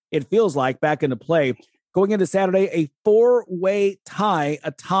division, it feels like, back into play. Going into Saturday, a four-way tie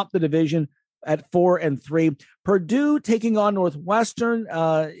atop the division at 4-3. Purdue taking on Northwestern.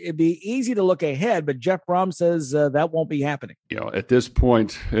 It'd be easy to look ahead, but Jeff Brom says that won't be happening. At this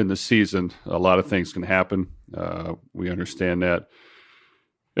point in the season, a lot of things can happen. We understand that.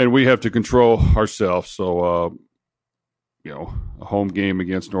 And we have to control ourselves. So, a home game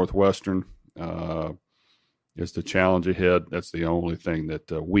against Northwestern is the challenge ahead. That's the only thing that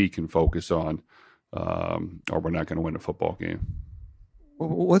we can focus on, or we're not going to win a football game.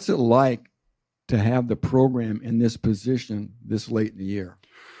 What's it like to have the program in this position this late in the year?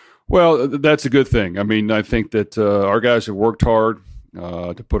 Well, that's a good thing. I mean, I think that our guys have worked hard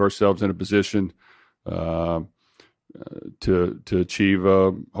to put ourselves in a position to achieve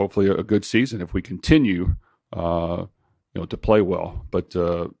hopefully a good season if we continue to play well. But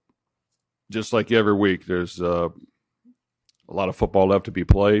just like every week, there's a lot of football left to be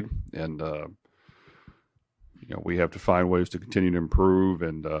played, and we have to find ways to continue to improve.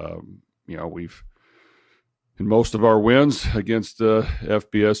 And we've in most of our wins against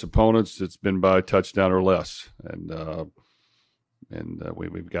FBS opponents, it's been by touchdown or less, and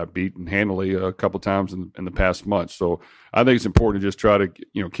we've got beaten handily a couple times in the past month. So I think it's important to just try to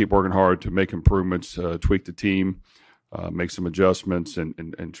keep working hard to make improvements, tweak the team, make some adjustments,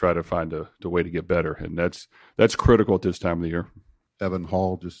 and try to find a way to get better. And that's critical at this time of the year. Evan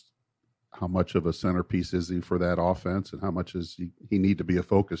Hall, just how much of a centerpiece is he for that offense, and how much is he need to be a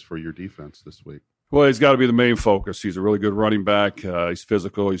focus for your defense this week? Well, he's got to be the main focus. He's a really good running back. He's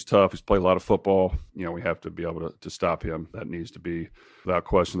physical. He's tough. He's played a lot of football. We have to be able to stop him. That needs to be, without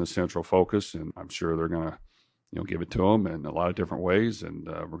question, the central focus. And I'm sure they're going to, give it to him in a lot of different ways. And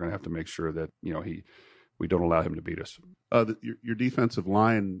we're going to have to make sure that, we don't allow him to beat us. Your defensive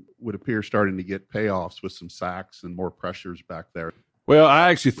line would appear starting to get payoffs with some sacks and more pressures back there. Well, I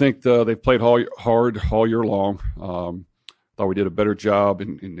actually think they've played hard all year long. Thought we did a better job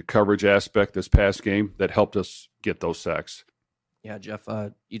in the coverage aspect this past game that helped us get those sacks. Yeah, Jeff,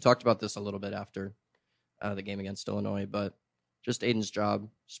 you talked about this a little bit after the game against Illinois, but just Aiden's job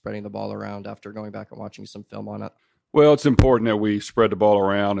spreading the ball around after going back and watching some film on it. Well, it's important that we spread the ball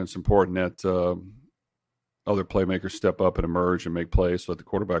around, and it's important that other playmakers step up and emerge and make plays so that the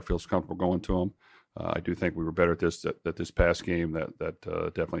quarterback feels comfortable going to them. I do think we were better at this past game. That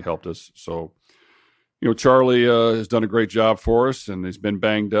definitely helped us. So, Charlie has done a great job for us, and he's been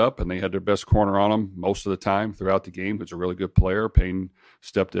banged up, and they had their best corner on him most of the time throughout the game. He's a really good player. Payne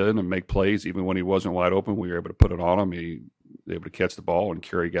stepped in and make plays. Even when he wasn't wide open, we were able to put it on him. He was able to catch the ball and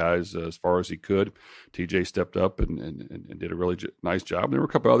carry guys as far as he could. TJ stepped up and did a really nice job. And there were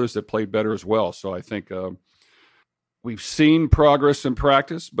a couple others that played better as well. So I think we've seen progress in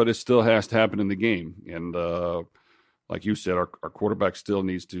practice, but it still has to happen in the game. And like you said, our quarterback still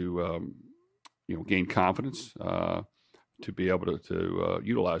needs to gain confidence to be able to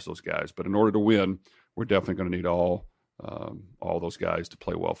utilize those guys. But in order to win, we're definitely going to need all those guys to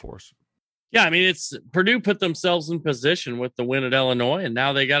play well for us. Yeah, I mean, it's Purdue put themselves in position with the win at Illinois, and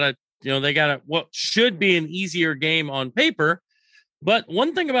now they got what should be an easier game on paper. But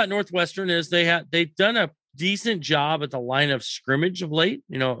one thing about Northwestern is they've done a decent job at the line of scrimmage of late,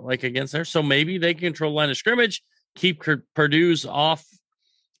 like against there. So maybe they can control line of scrimmage, keep Purdue's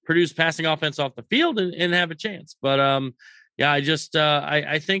passing offense off the field and have a chance. But I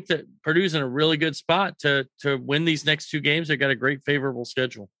think that Purdue's in a really good spot to win these next two games. They've got a great favorable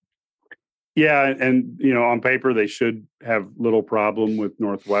schedule. Yeah, and on paper they should have little problem with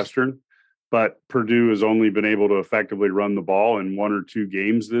Northwestern, but Purdue has only been able to effectively run the ball in one or two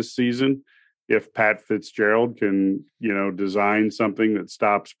games this season. If Pat Fitzgerald can, design something that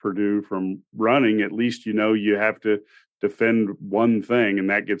stops Purdue from running, at least you have to defend one thing, and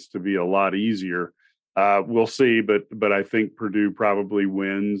that gets to be a lot easier. We'll see, but I think Purdue probably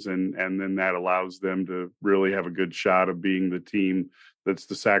wins, and then that allows them to really have a good shot of being the team that's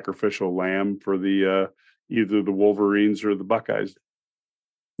the sacrificial lamb for the either the Wolverines or the Buckeyes.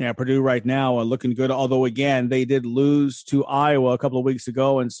 Yeah, Purdue right now looking good, although, again, they did lose to Iowa a couple of weeks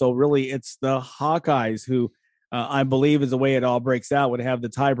ago, and so really it's the Hawkeyes who I believe is the way it all breaks out, would have the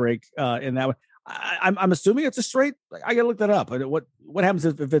tiebreak in that one. I'm assuming it's a straight. I got to look that up. What happens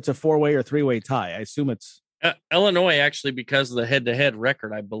if it's a 4-way or 3-way tie? I assume it's Illinois, actually, because of the head-to-head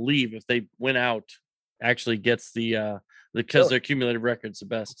record. I believe if they win out, actually gets because their cumulative record's the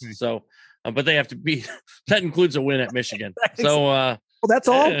best. Okay. So, but they have to beat. That includes a win at Michigan. So, well, that's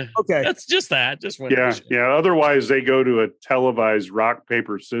all. Okay, that's just win. Yeah. Otherwise, they go to a televised rock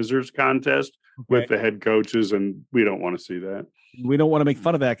paper scissors contest with the head coaches, and we don't want to see that. We don't want to make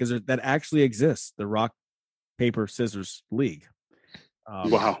fun of that because that actually exists, the rock, paper, scissors league.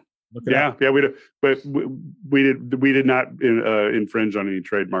 Wow. Yeah. We did, but we did not infringe on any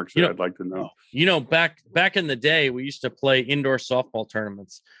trademarks. I'd like to know. Back in the day, we used to play indoor softball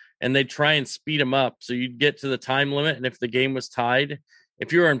tournaments, and they'd try and speed them up. So you'd get to the time limit, and if the game was tied,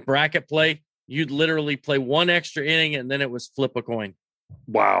 if you were in bracket play, you'd literally play one extra inning, and then it was flip a coin.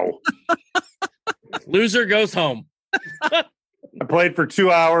 Wow. Loser goes home. I played for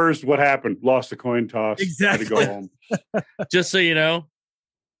 2 hours. What happened? Lost a coin toss. Exactly. Had to go home. Just so you know,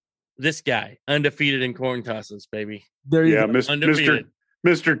 this guy undefeated in coin tosses, baby. There you go.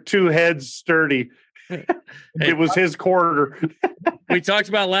 Mr. Two Heads Sturdy. It was his quarter. We talked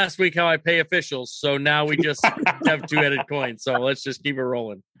about last week how I pay officials, so now we just have two-headed coins. So let's just keep it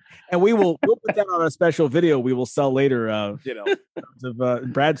rolling. And we'll put that on a special video we will sell later. Of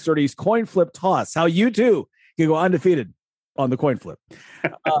Brad Sturdy's coin flip toss. How you too can go undefeated on the coin flip.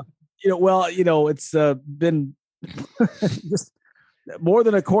 It's been just more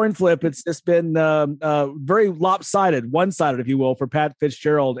than a coin flip. It's just been very lopsided, one-sided, if you will, for Pat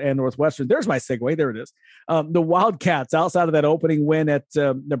Fitzgerald and Northwestern. There's my segue. There it is. The Wildcats, outside of that opening win at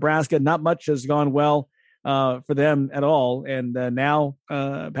Nebraska, not much has gone well for them at all. And now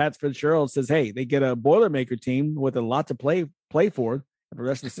Pat Fitzgerald says, hey, they get a Boilermaker team with a lot to play for for the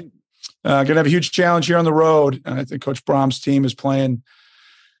rest of the season. Going to have a huge challenge here on the road. I think Coach Brom's team is playing,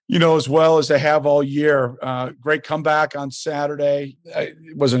 as well as they have all year. Great comeback on Saturday.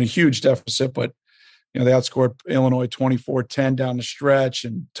 It wasn't a huge deficit, but, they outscored Illinois 24-10 down the stretch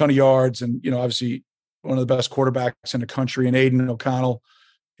and a ton of yards. And, obviously one of the best quarterbacks in the country, and Aiden O'Connell.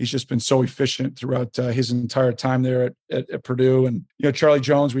 He's just been so efficient throughout his entire time there at Purdue. And, Charlie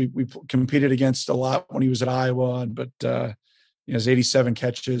Jones, we competed against a lot when he was at Iowa, but he has 87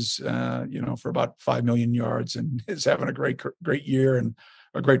 catches, for about 5 million yards, and is having a great year and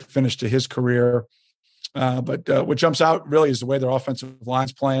a great finish to his career. But what jumps out really is the way their offensive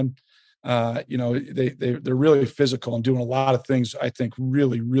line's playing. They're really physical and doing a lot of things, I think,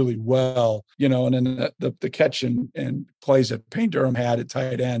 really, really well. And then the catch and plays that Payne Durham had at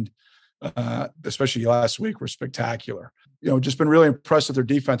tight end, especially last week, were spectacular. Just been really impressed with their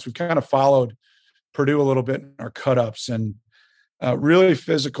defense. We've kind of followed Purdue a little bit in our cut-ups and really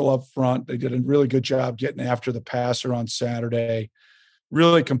physical up front. They did a really good job getting after the passer on Saturday.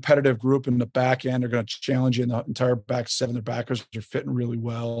 Really competitive group in the back end. They're going to challenge you in the entire back seven. Their backers are fitting really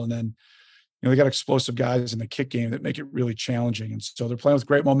well. And then, they got explosive guys in the kick game that make it really challenging. And so they're playing with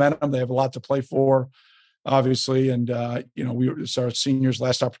great momentum. They have a lot to play for, obviously. And, it's our seniors'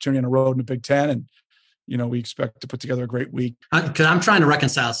 last opportunity on the road in the Big Ten. And, we expect to put together a great week. Because I'm trying to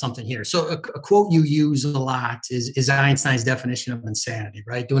reconcile something here. So a quote you use a lot is Einstein's definition of insanity,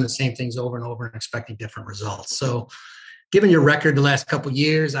 right? Doing the same things over and over and expecting different results. So given your record the last couple of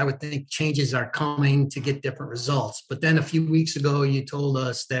years, I would think changes are coming to get different results. But then a few weeks ago, you told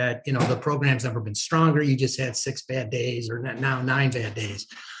us that, the program's never been stronger. You just had 6 bad days, or now 9 bad days.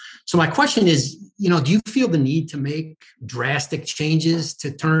 So my question is, do you feel the need to make drastic changes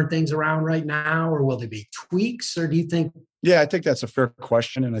to turn things around right now, or will there be tweaks, or do you think? Yeah, I think that's a fair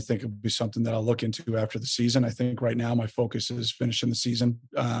question, and I think it'll be something that I'll look into after the season. I think right now my focus is finishing the season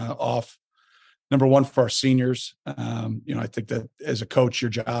off. Number one, for our seniors. I think that as a coach, your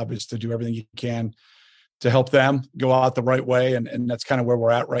job is to do everything you can to help them go out the right way, and that's kind of where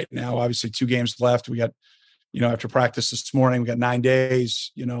we're at right now. Obviously, 2 games left. We got, after practice this morning, we got 9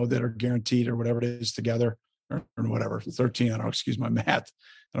 days, that are guaranteed, or whatever it is, together, or whatever, 13. I don't, excuse my math.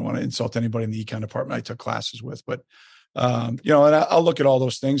 I don't want to insult anybody in the econ department I took classes with, but and I'll look at all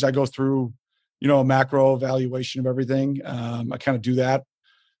those things. I go through, a macro evaluation of everything. I kind of do that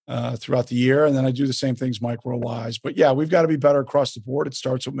throughout the year, and then I do the same things micro wise. But yeah, we've got to be better across the board. It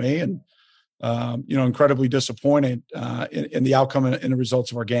starts with me, and incredibly disappointed in the outcome and the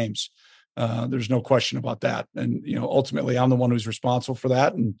results of our games. There's no question about that. And ultimately, I'm the one who's responsible for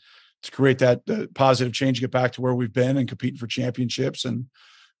that, and to create that positive change, get back to where we've been and competing for championships and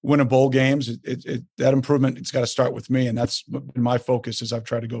winning bowl games. That improvement, it's got to start with me, and that's been my focus as I've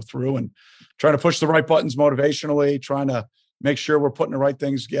tried to go through and trying to push the right buttons motivationally, trying to make sure we're putting the right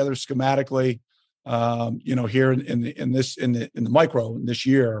things together schematically. Here in the micro this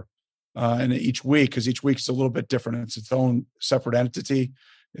year, and each week, because each week is a little bit different. It's its own separate entity.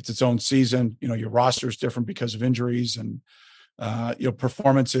 It's its own season. Your roster is different because of injuries and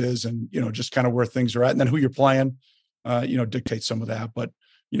performances, and just kind of where things are at, and then who you're playing. Dictates some of that. But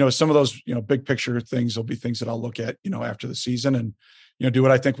some of those big picture things will be things that I'll look at after the season, and do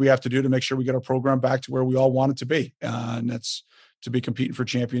what I think we have to do to make sure we get our program back to where we all want it to be, and that's to be competing for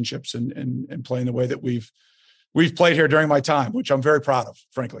championships and playing the way that we've played here during my time, which I'm very proud of.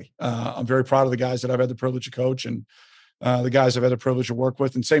 Frankly, I'm very proud of the guys that I've had the privilege to coach, and the guys I've had the privilege to work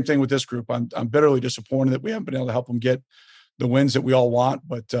with. And same thing with this group. I'm bitterly disappointed that we haven't been able to help them get the wins that we all want,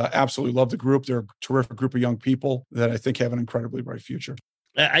 but absolutely love the group. They're a terrific group of young people that I think have an incredibly bright future.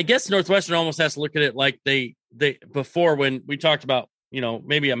 I guess Northwestern almost has to look at it like they before, when we talked about,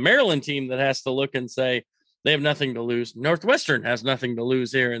 maybe a Maryland team that has to look and say they have nothing to lose. Northwestern has nothing to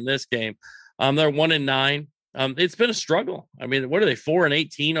lose here in this game. They're 1-9. It's been a struggle. I mean, what are they,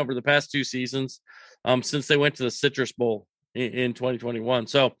 4-18 over the past 2 seasons since they went to the Citrus Bowl in 2021.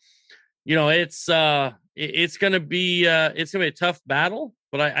 So, it's going to be a tough battle,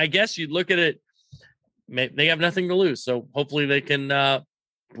 but I guess you'd look at it. They have nothing to lose, so hopefully they can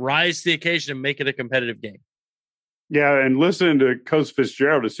rise to the occasion and make it a competitive game. Yeah, and listening to Coach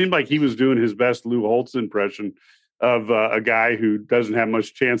Fitzgerald, it seemed like he was doing his best Lou Holtz impression of a guy who doesn't have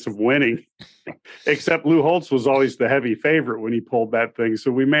much chance of winning, except Lou Holtz was always the heavy favorite when he pulled that thing.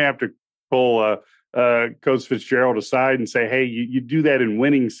 So we may have to pull Coach Fitzgerald aside and say, hey, you do that in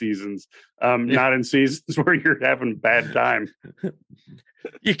winning seasons, not in seasons where you're having a bad time.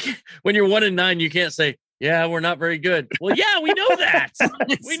 You can't, when you're 1-9, you can't say, yeah, we're not very good. Well, yeah, we know that.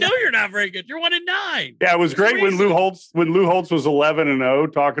 We know you're not very good. You're 1-9. Yeah, it was great when Lou Holtz was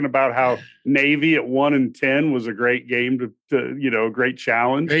 11-0, talking about how Navy at 1-10 was a great game to great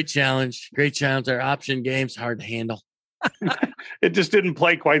challenge. Great challenge. Our option game's hard to handle. It just didn't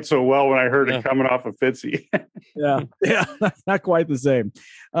play quite so well when I heard it coming off of Fitzy. Yeah, not quite the same.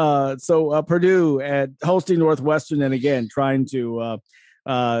 So Purdue at hosting Northwestern, and again trying to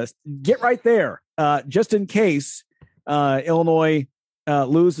get right there, just in case Illinois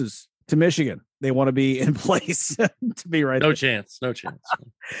loses to Michigan. They want to be in place to be right. No chance.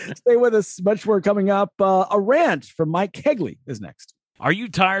 Stay with us. Much more coming up. A rant from Mike Kegley is next. Are you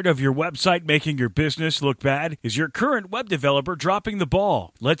tired of your website making your business look bad? Is your current web developer dropping the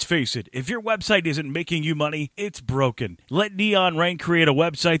ball? Let's face it, if your website isn't making you money, it's broken. Let Neon Rain create a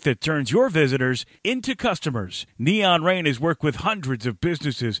website that turns your visitors into customers. Neon Rain has worked with hundreds of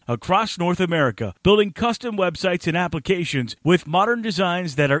businesses across North America, building custom websites and applications with modern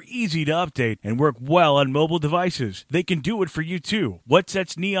designs that are easy to update and work well on mobile devices. They can do it for you too. What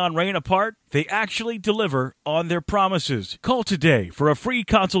sets Neon Rain apart? They actually deliver on their promises. Call today for a free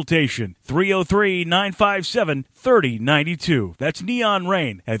consultation. 303-957-3092. That's Neon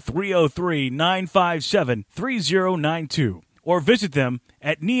Rain at 303-957-3092. Or visit them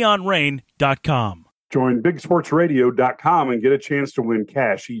at neonrain.com. Join BigSportsRadio.com and get a chance to win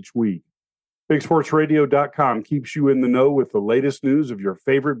cash each week. BigSportsRadio.com keeps you in the know with the latest news of your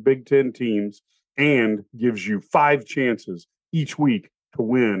favorite Big Ten teams and gives you 5 chances each week to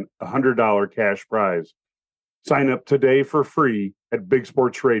win a $100 cash prize. Sign up today for free at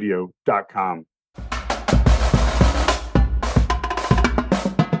BigSportsRadio.com.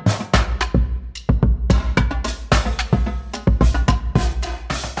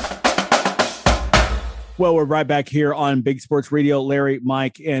 Well, we're right back here on Big Sports Radio. Larry,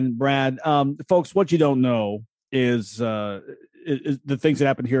 Mike, and Brad. Folks, what you don't know is the things that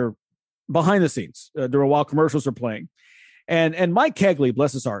happened here behind the scenes during while commercials are playing. And Mike Kegley,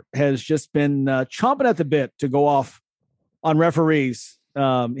 bless his heart, has just been chomping at the bit to go off on referees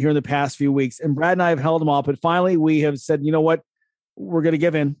here in the past few weeks. And Brad and I have held him off, but finally we have said, you know what? We're going to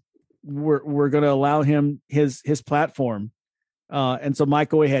give in. We're going to allow him his platform. And so, Mike,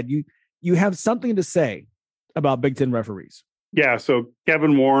 go ahead. You have something to say about Big Ten referees. Yeah. So,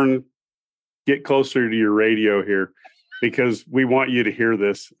 Kevin Warren, get closer to your radio here because we want you to hear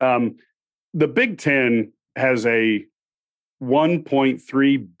this. The Big Ten has a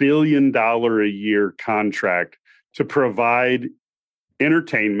 $1.3 billion a year contract to provide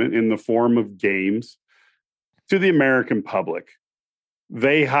entertainment in the form of games to the American public.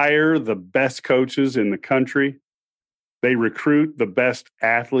 They hire the best coaches in the country. They recruit the best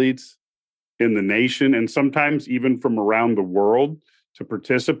athletes in the nation and sometimes even from around the world to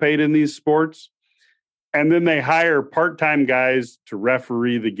participate in these sports. And then they hire part-time guys to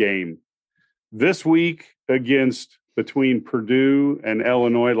referee the game. This week between Purdue and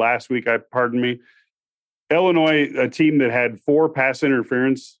Illinois, Illinois, a team that had 4 pass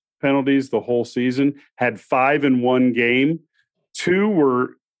interference penalties the whole season, had 5 in one game. 2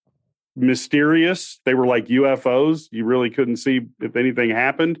 were mysterious. They were like UFOs. You really couldn't see if anything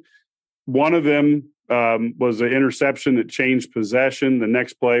happened. One of them was an interception that changed possession. The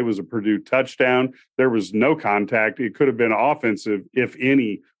next play was a Purdue touchdown. There was no contact. It could have been offensive, if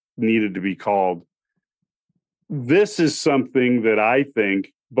any, needed to be called. This is something that I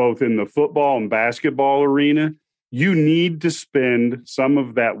think, both in the football and basketball arena, you need to spend some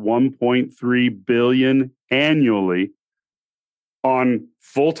of that $1.3 billion annually on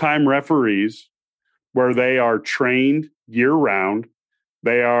full-time referees where they are trained year-round.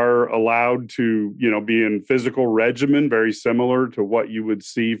 They are allowed to, be in physical regimen, very similar to what you would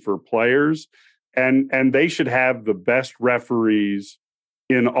see for players. And they should have the best referees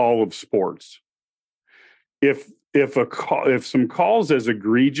in all of sports. If some calls as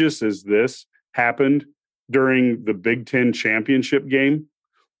egregious as this happened during the Big Ten championship game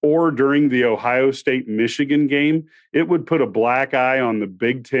or during the Ohio State-Michigan game, it would put a black eye on the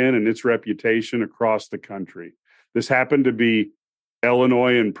Big Ten and its reputation across the country. This happened to be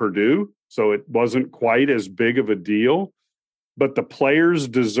Illinois and Purdue, so it wasn't quite as big of a deal, but the players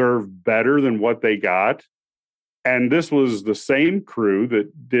deserve better than what they got. And this was the same crew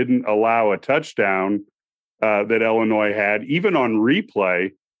that didn't allow a touchdown that Illinois had, even on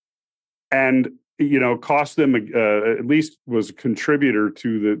replay, and cost them at least was a contributor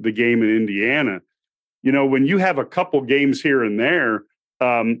to the game in Indiana. When you have a couple games here and there,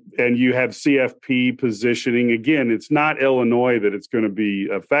 and you have CFP positioning, again, it's not Illinois that it's going to be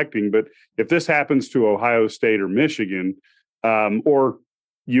affecting, but if this happens to Ohio State or Michigan or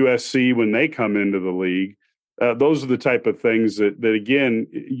USC when they come into the league, those are the type of things that again,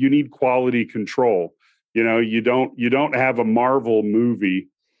 you need quality control. You don't have a Marvel movie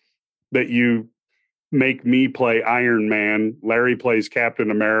that you make me play Iron Man, Larry plays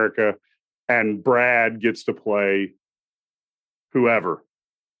Captain America, and Brad gets to play whoever.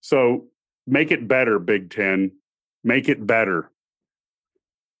 So make it better, Big Ten. Make it better.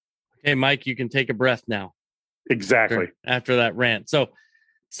 Okay, Mike, you can take a breath now. Exactly. After that rant. So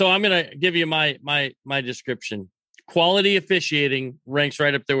I'm going to give you my description. Quality officiating ranks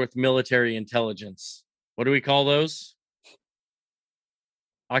right up there with military intelligence. What do we call those?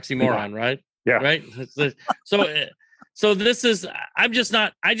 Oxymoron, right? Yeah. Right. So this is, I just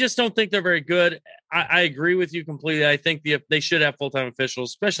don't think they're very good. I agree with you completely. I think they should have full-time officials,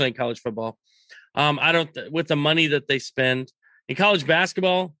 especially in college football. With the money that they spend in college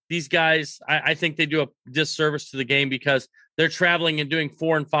basketball, these guys, I think they do a disservice to the game because they're traveling and doing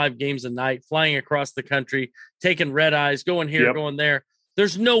 4 and 5 games a night, flying across the country, taking red eyes, going here, going there.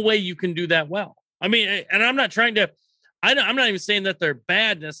 There's no way you can do that well. I mean, and I'm not trying to, I'm not even saying that they're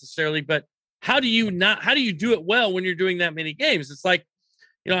bad necessarily, but how do you do it well when you're doing that many games? It's like,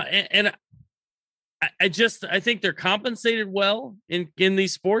 and I think they're compensated well in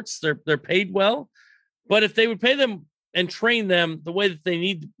these sports. They're paid well, but if they would pay them and train them the way that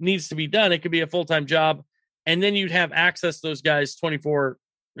they needs to be done, it could be a full-time job. And then you'd have access to those guys 24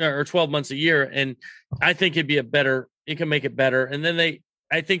 or 12 months a year. And I think it can make it better. And then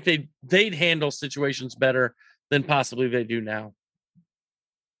I think they'd handle situations better than possibly they do now.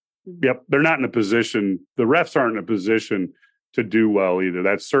 Yep. They're not in a position. The refs aren't in a position to do well either.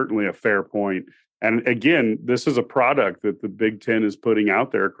 That's certainly a fair point. And again, this is a product that the Big Ten is putting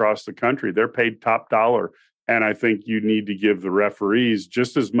out there across the country. They're paid top dollar. And I think you need to give the referees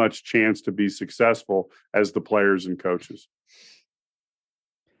just as much chance to be successful as the players and coaches.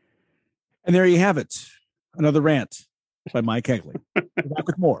 And there you have it. Another rant by Mike Kegley. We're back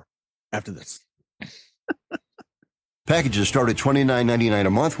with more after this. Packages start at $29.99 a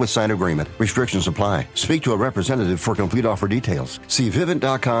month with signed agreement. Restrictions apply. Speak to a representative for complete offer details. See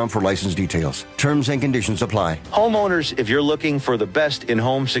Vivint.com for license details. Terms and conditions apply. Homeowners, if you're looking for the best in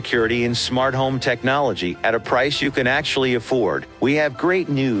home security and smart home technology at a price you can actually afford, we have great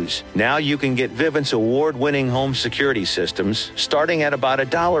news. Now you can get Vivint's award-winning home security systems starting at about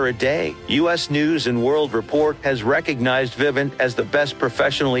 $1 a day. U.S. News and World Report has recognized Vivint as the best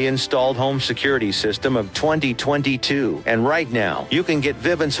professionally installed home security system of 2022. And right now, you can get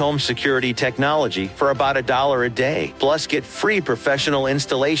Vivint's home security technology for about $1 a day. Plus, get free professional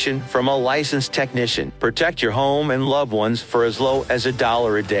installation from a licensed technician. Protect your home and loved ones for as low as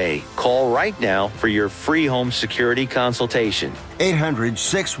 $1 a day. Call right now for your free home security consultation.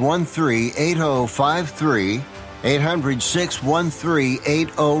 800-613-8053.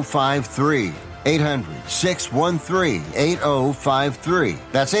 800-613-8053. 800-613-8053.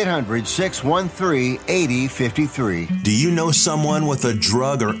 That's 800-613-8053. Do you know someone with a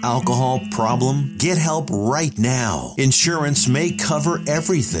drug or alcohol problem? Get help right now. Insurance may cover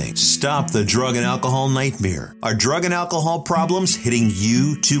everything. Stop the drug and alcohol nightmare. Are drug and alcohol problems hitting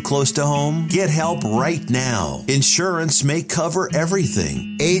you too close to home? Get help right now. Insurance may cover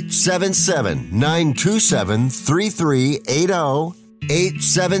everything. 877-927-3380.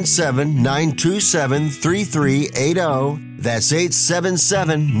 877-927-3380. That's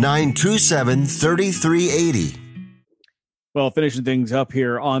 877-927-3380. Well, finishing things up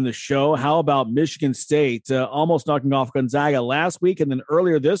here on the show, how about Michigan State almost knocking off Gonzaga last week and then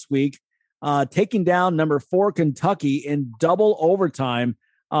earlier this week, taking down number 4 Kentucky in double overtime.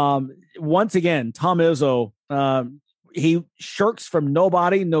 Once again, Tom Izzo, he shirks from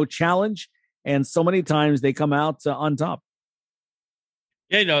nobody, no challenge, and so many times they come out on top.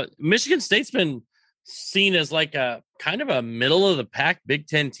 Yeah, Michigan State's been seen as like a kind of a middle of the pack Big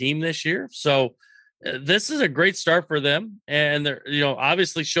Ten team this year. So this is a great start for them. And they're,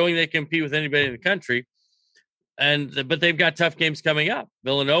 obviously showing they compete with anybody in the country. But they've got tough games coming up.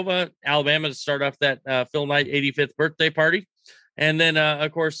 Villanova, Alabama to start off that Phil Knight 85th birthday party. And then,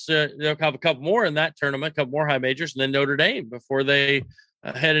 of course, they'll have a couple more in that tournament, a couple more high majors, and then Notre Dame before they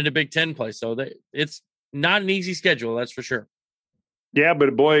head into Big Ten play. So it's not an easy schedule, that's for sure. Yeah,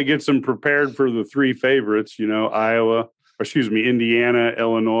 but boy, it gets them prepared for the 3 favorites, Indiana,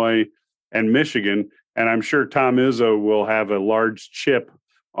 Illinois, and Michigan. And I'm sure Tom Izzo will have a large chip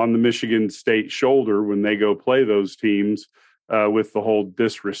on the Michigan State shoulder when they go play those teams with the whole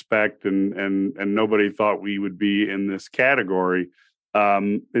disrespect and nobody thought we would be in this category.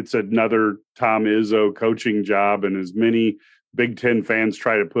 It's another Tom Izzo coaching job, and as many Big Ten fans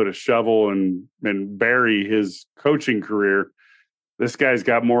try to put a shovel and bury his coaching career, this guy's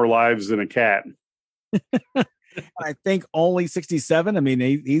got more lives than a cat. I think only 67. I mean,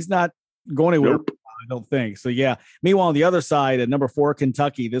 he's not going anywhere. Nope. I don't think so. Yeah. Meanwhile, on the other side, at number 4,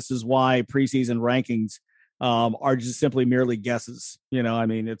 Kentucky, this is why preseason rankings are just simply merely guesses.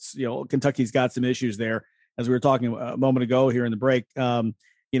 It's, Kentucky's got some issues there, as we were talking a moment ago here in the break. I'm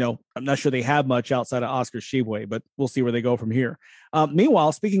not sure they have much outside of Oscar Tshiebwe, but we'll see where they go from here.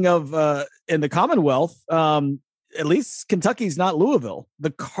 Meanwhile, speaking of in the Commonwealth, at least Kentucky's not Louisville.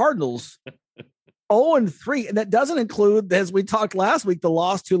 The Cardinals 0-3, and that doesn't include, as we talked last week, the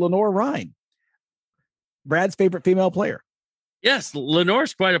loss to Lenore Ryan, Brad's favorite female player. Yes,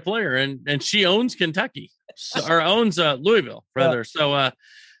 Lenore's quite a player, and she owns Kentucky, or owns Louisville, rather. So,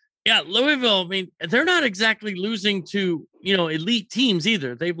 Louisville, I mean, they're not exactly losing to, elite teams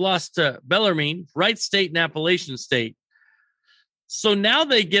either. They've lost to Bellarmine, Wright State, and Appalachian State. So now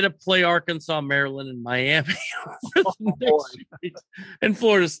they get to play Arkansas, Maryland, and Miami and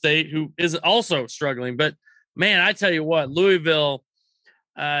Florida State, who is also struggling. But, man, I tell you what, Louisville,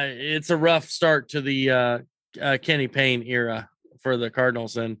 it's a rough start to the Kenny Payne era for the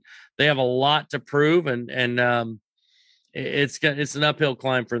Cardinals, and they have a lot to prove, and it's an uphill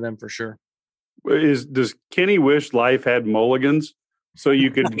climb for them for sure. Does Kenny wish life had mulligans? So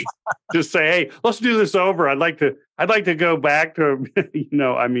you could just say, "Hey, let's do this over. I'd like to go back to."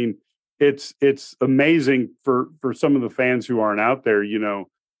 It's amazing for some of the fans who aren't out there.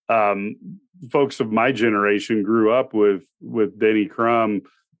 Folks of my generation grew up with Denny Crum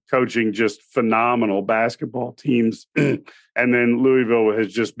coaching just phenomenal basketball teams, and then Louisville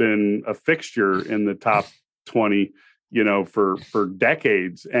has just been a fixture in the top 20, for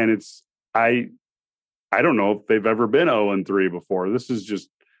decades. And I don't know if they've ever been 0-3 before. This is just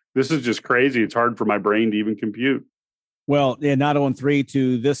this is just crazy. It's hard for my brain to even compute. Well, yeah, not 0-3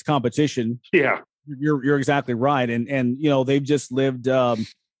 to this competition. Yeah. You're exactly right. And they've just lived a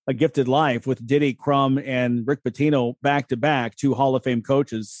gifted life with Diddy, Crum, and Rick Pitino back to back, 2 Hall of Fame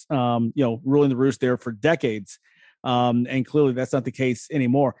coaches, ruling the roost there for decades. And clearly that's not the case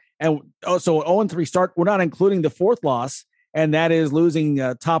anymore. And so 0-3 start, we're not including the 4th loss, and that is losing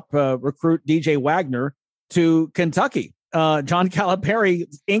top recruit DJ Wagner to Kentucky. John Calipari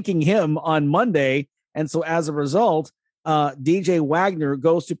inking him on Monday. And so as a result, DJ Wagner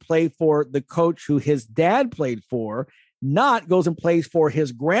goes to play for the coach who his dad played for, not goes and plays for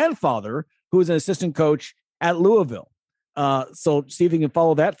his grandfather, who is an assistant coach at Louisville. So see if you can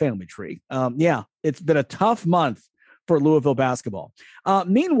follow that family tree. It's been a tough month for Louisville basketball.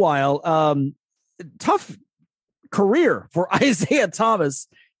 Meanwhile, tough career for Isaiah Thomas.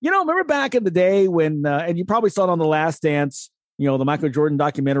 Remember back in the day when, and you probably saw it on The Last Dance, the Michael Jordan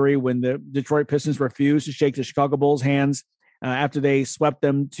documentary, when the Detroit Pistons refused to shake the Chicago Bulls' hands after they swept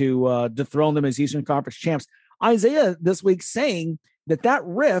them to dethrone them as Eastern Conference champs. Isaiah this week saying that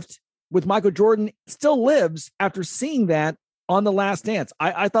rift with Michael Jordan still lives after seeing that on The Last Dance.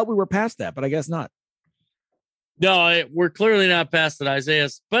 I thought we were past that, but I guess not. No, we're clearly not past it, Isaiah.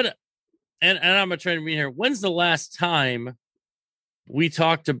 But, and I'm going to try to be here. When's the last time we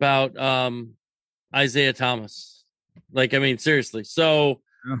talked about Isaiah Thomas? Seriously. So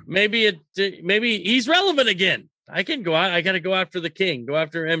maybe he's relevant again. I can go out. I got to go after the king, go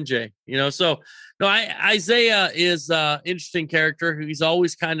after MJ, So no, Isaiah is interesting character. He's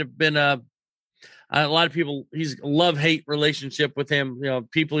always kind of been a lot of people, he's love-hate relationship with him.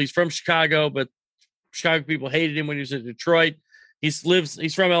 He's from Chicago, but Chicago people hated him when he was in Detroit. He's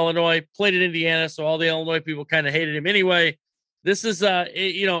from Illinois, played in Indiana. So all the Illinois people kind of hated him anyway. This is,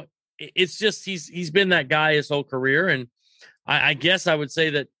 it's just, he's been that guy his whole career. And I guess I would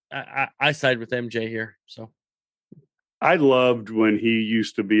say that I side with MJ here. So I loved when he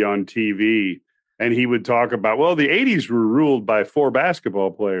used to be on TV and he would talk about, the 80s were ruled by 4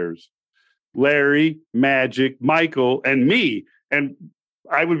 basketball players, Larry, Magic, Michael, and me. And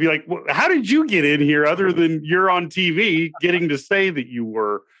I would be like, how did you get in here other than you're on TV getting to say that you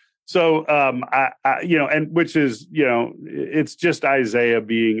were? So, and which is, it's just Isaiah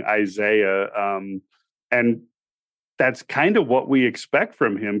being Isaiah. And that's kind of what we expect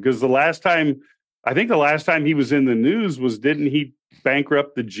from him. Because the last time he was in the news didn't he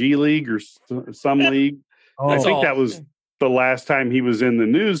bankrupt the G League or some league? I think that was the last time he was in the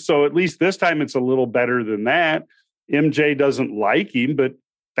news. So at least this time it's a little better than that. MJ doesn't like him, but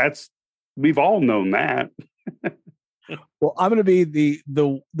we've all known that. Well, I'm going to be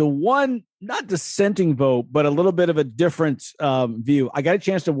the one, not dissenting vote, but a little bit of a different view. I got a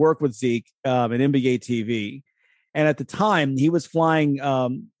chance to work with Zeke at NBA TV. And at the time, he was flying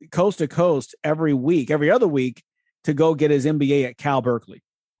coast to coast every other week, to go get his MBA at Cal Berkeley.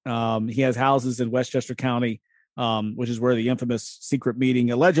 He has houses in Westchester County, which is where the infamous secret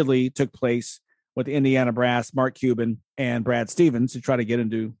meeting allegedly took place with the Indiana Brass, Mark Cuban, and Brad Stevens to try to get him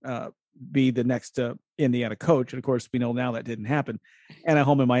to be the next Indiana coach. And of course, we know now that didn't happen. And at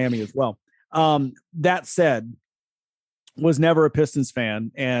home in Miami as well. That said, was never a Pistons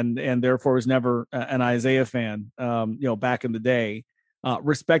fan and therefore was never an Isaiah fan, back in the day.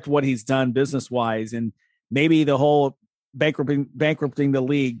 Respect what he's done business-wise. And maybe the whole bankrupting the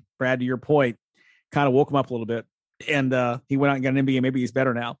league, Brad, to your point, kind of woke him up a little bit. And he went out and got an NBA. Maybe he's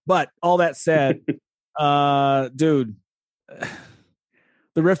better now. But all that said, dude,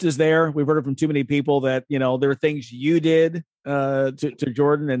 the rift is there. We've heard it from too many people that, there are things you did to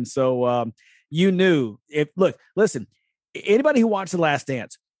Jordan. And so you knew listen, anybody who watched The Last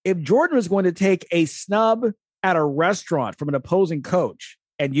Dance, if Jordan was going to take a snub at a restaurant from an opposing coach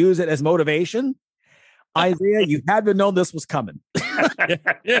and use it as motivation, Isaiah, you had to know this was coming.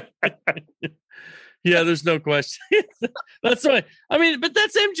 Yeah, there's no question. That's right. But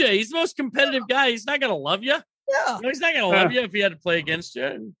that's MJ. He's the most competitive guy. He's not going to love you. Yeah. He's not going to love you if he had to play against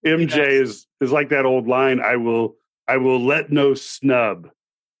you. MJ is like that old line, I will let no snub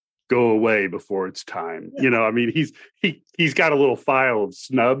go away before it's time. Yeah. He's got a little file of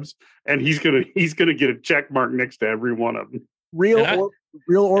snubs, and he's gonna get a check mark next to every one of them.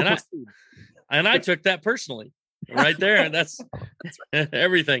 And I took that personally, right there. That's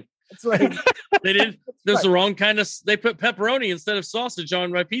everything. That's right. They did. There's the wrong kind of. They put pepperoni instead of sausage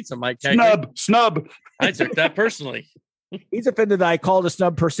on my pizza, Mike. Snub. I took that personally. He's offended that I called a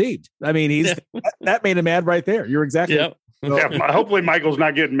snub perceived. That made him mad right there. You're exactly. Yep. Yeah, hopefully Michael's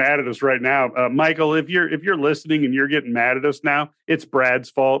not getting mad at us right now. Michael, if you're listening and you're getting mad at us now, it's Brad's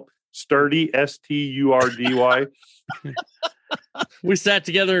fault. Sturdy, STURDY. We sat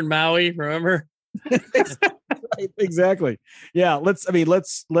together in Maui, remember? Exactly. Yeah. Let's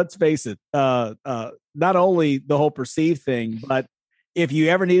face it. Not only the whole perceived thing, but if you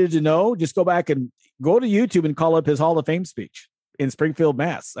ever needed to know, just go back and go to YouTube and call up his Hall of Fame speech in Springfield,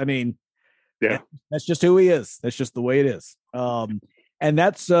 Mass. I mean, yeah, that's just who he is. That's just the way it is. And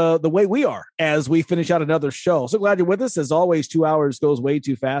that's the way we are as we finish out another show. So glad you're with us. As always, 2 hours goes way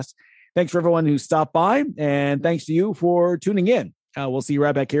too fast. Thanks for everyone who stopped by, and thanks to you for tuning in. We'll see you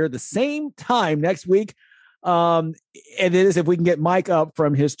right back here at the same time next week. And it is if we can get Mike up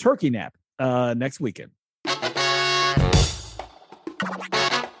from his turkey nap next weekend.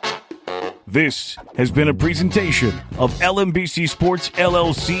 This has been a presentation of LMBC Sports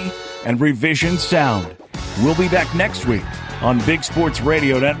LLC and Revision Sound. We'll be back next week on Big Sports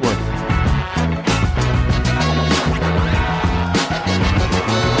Radio Network.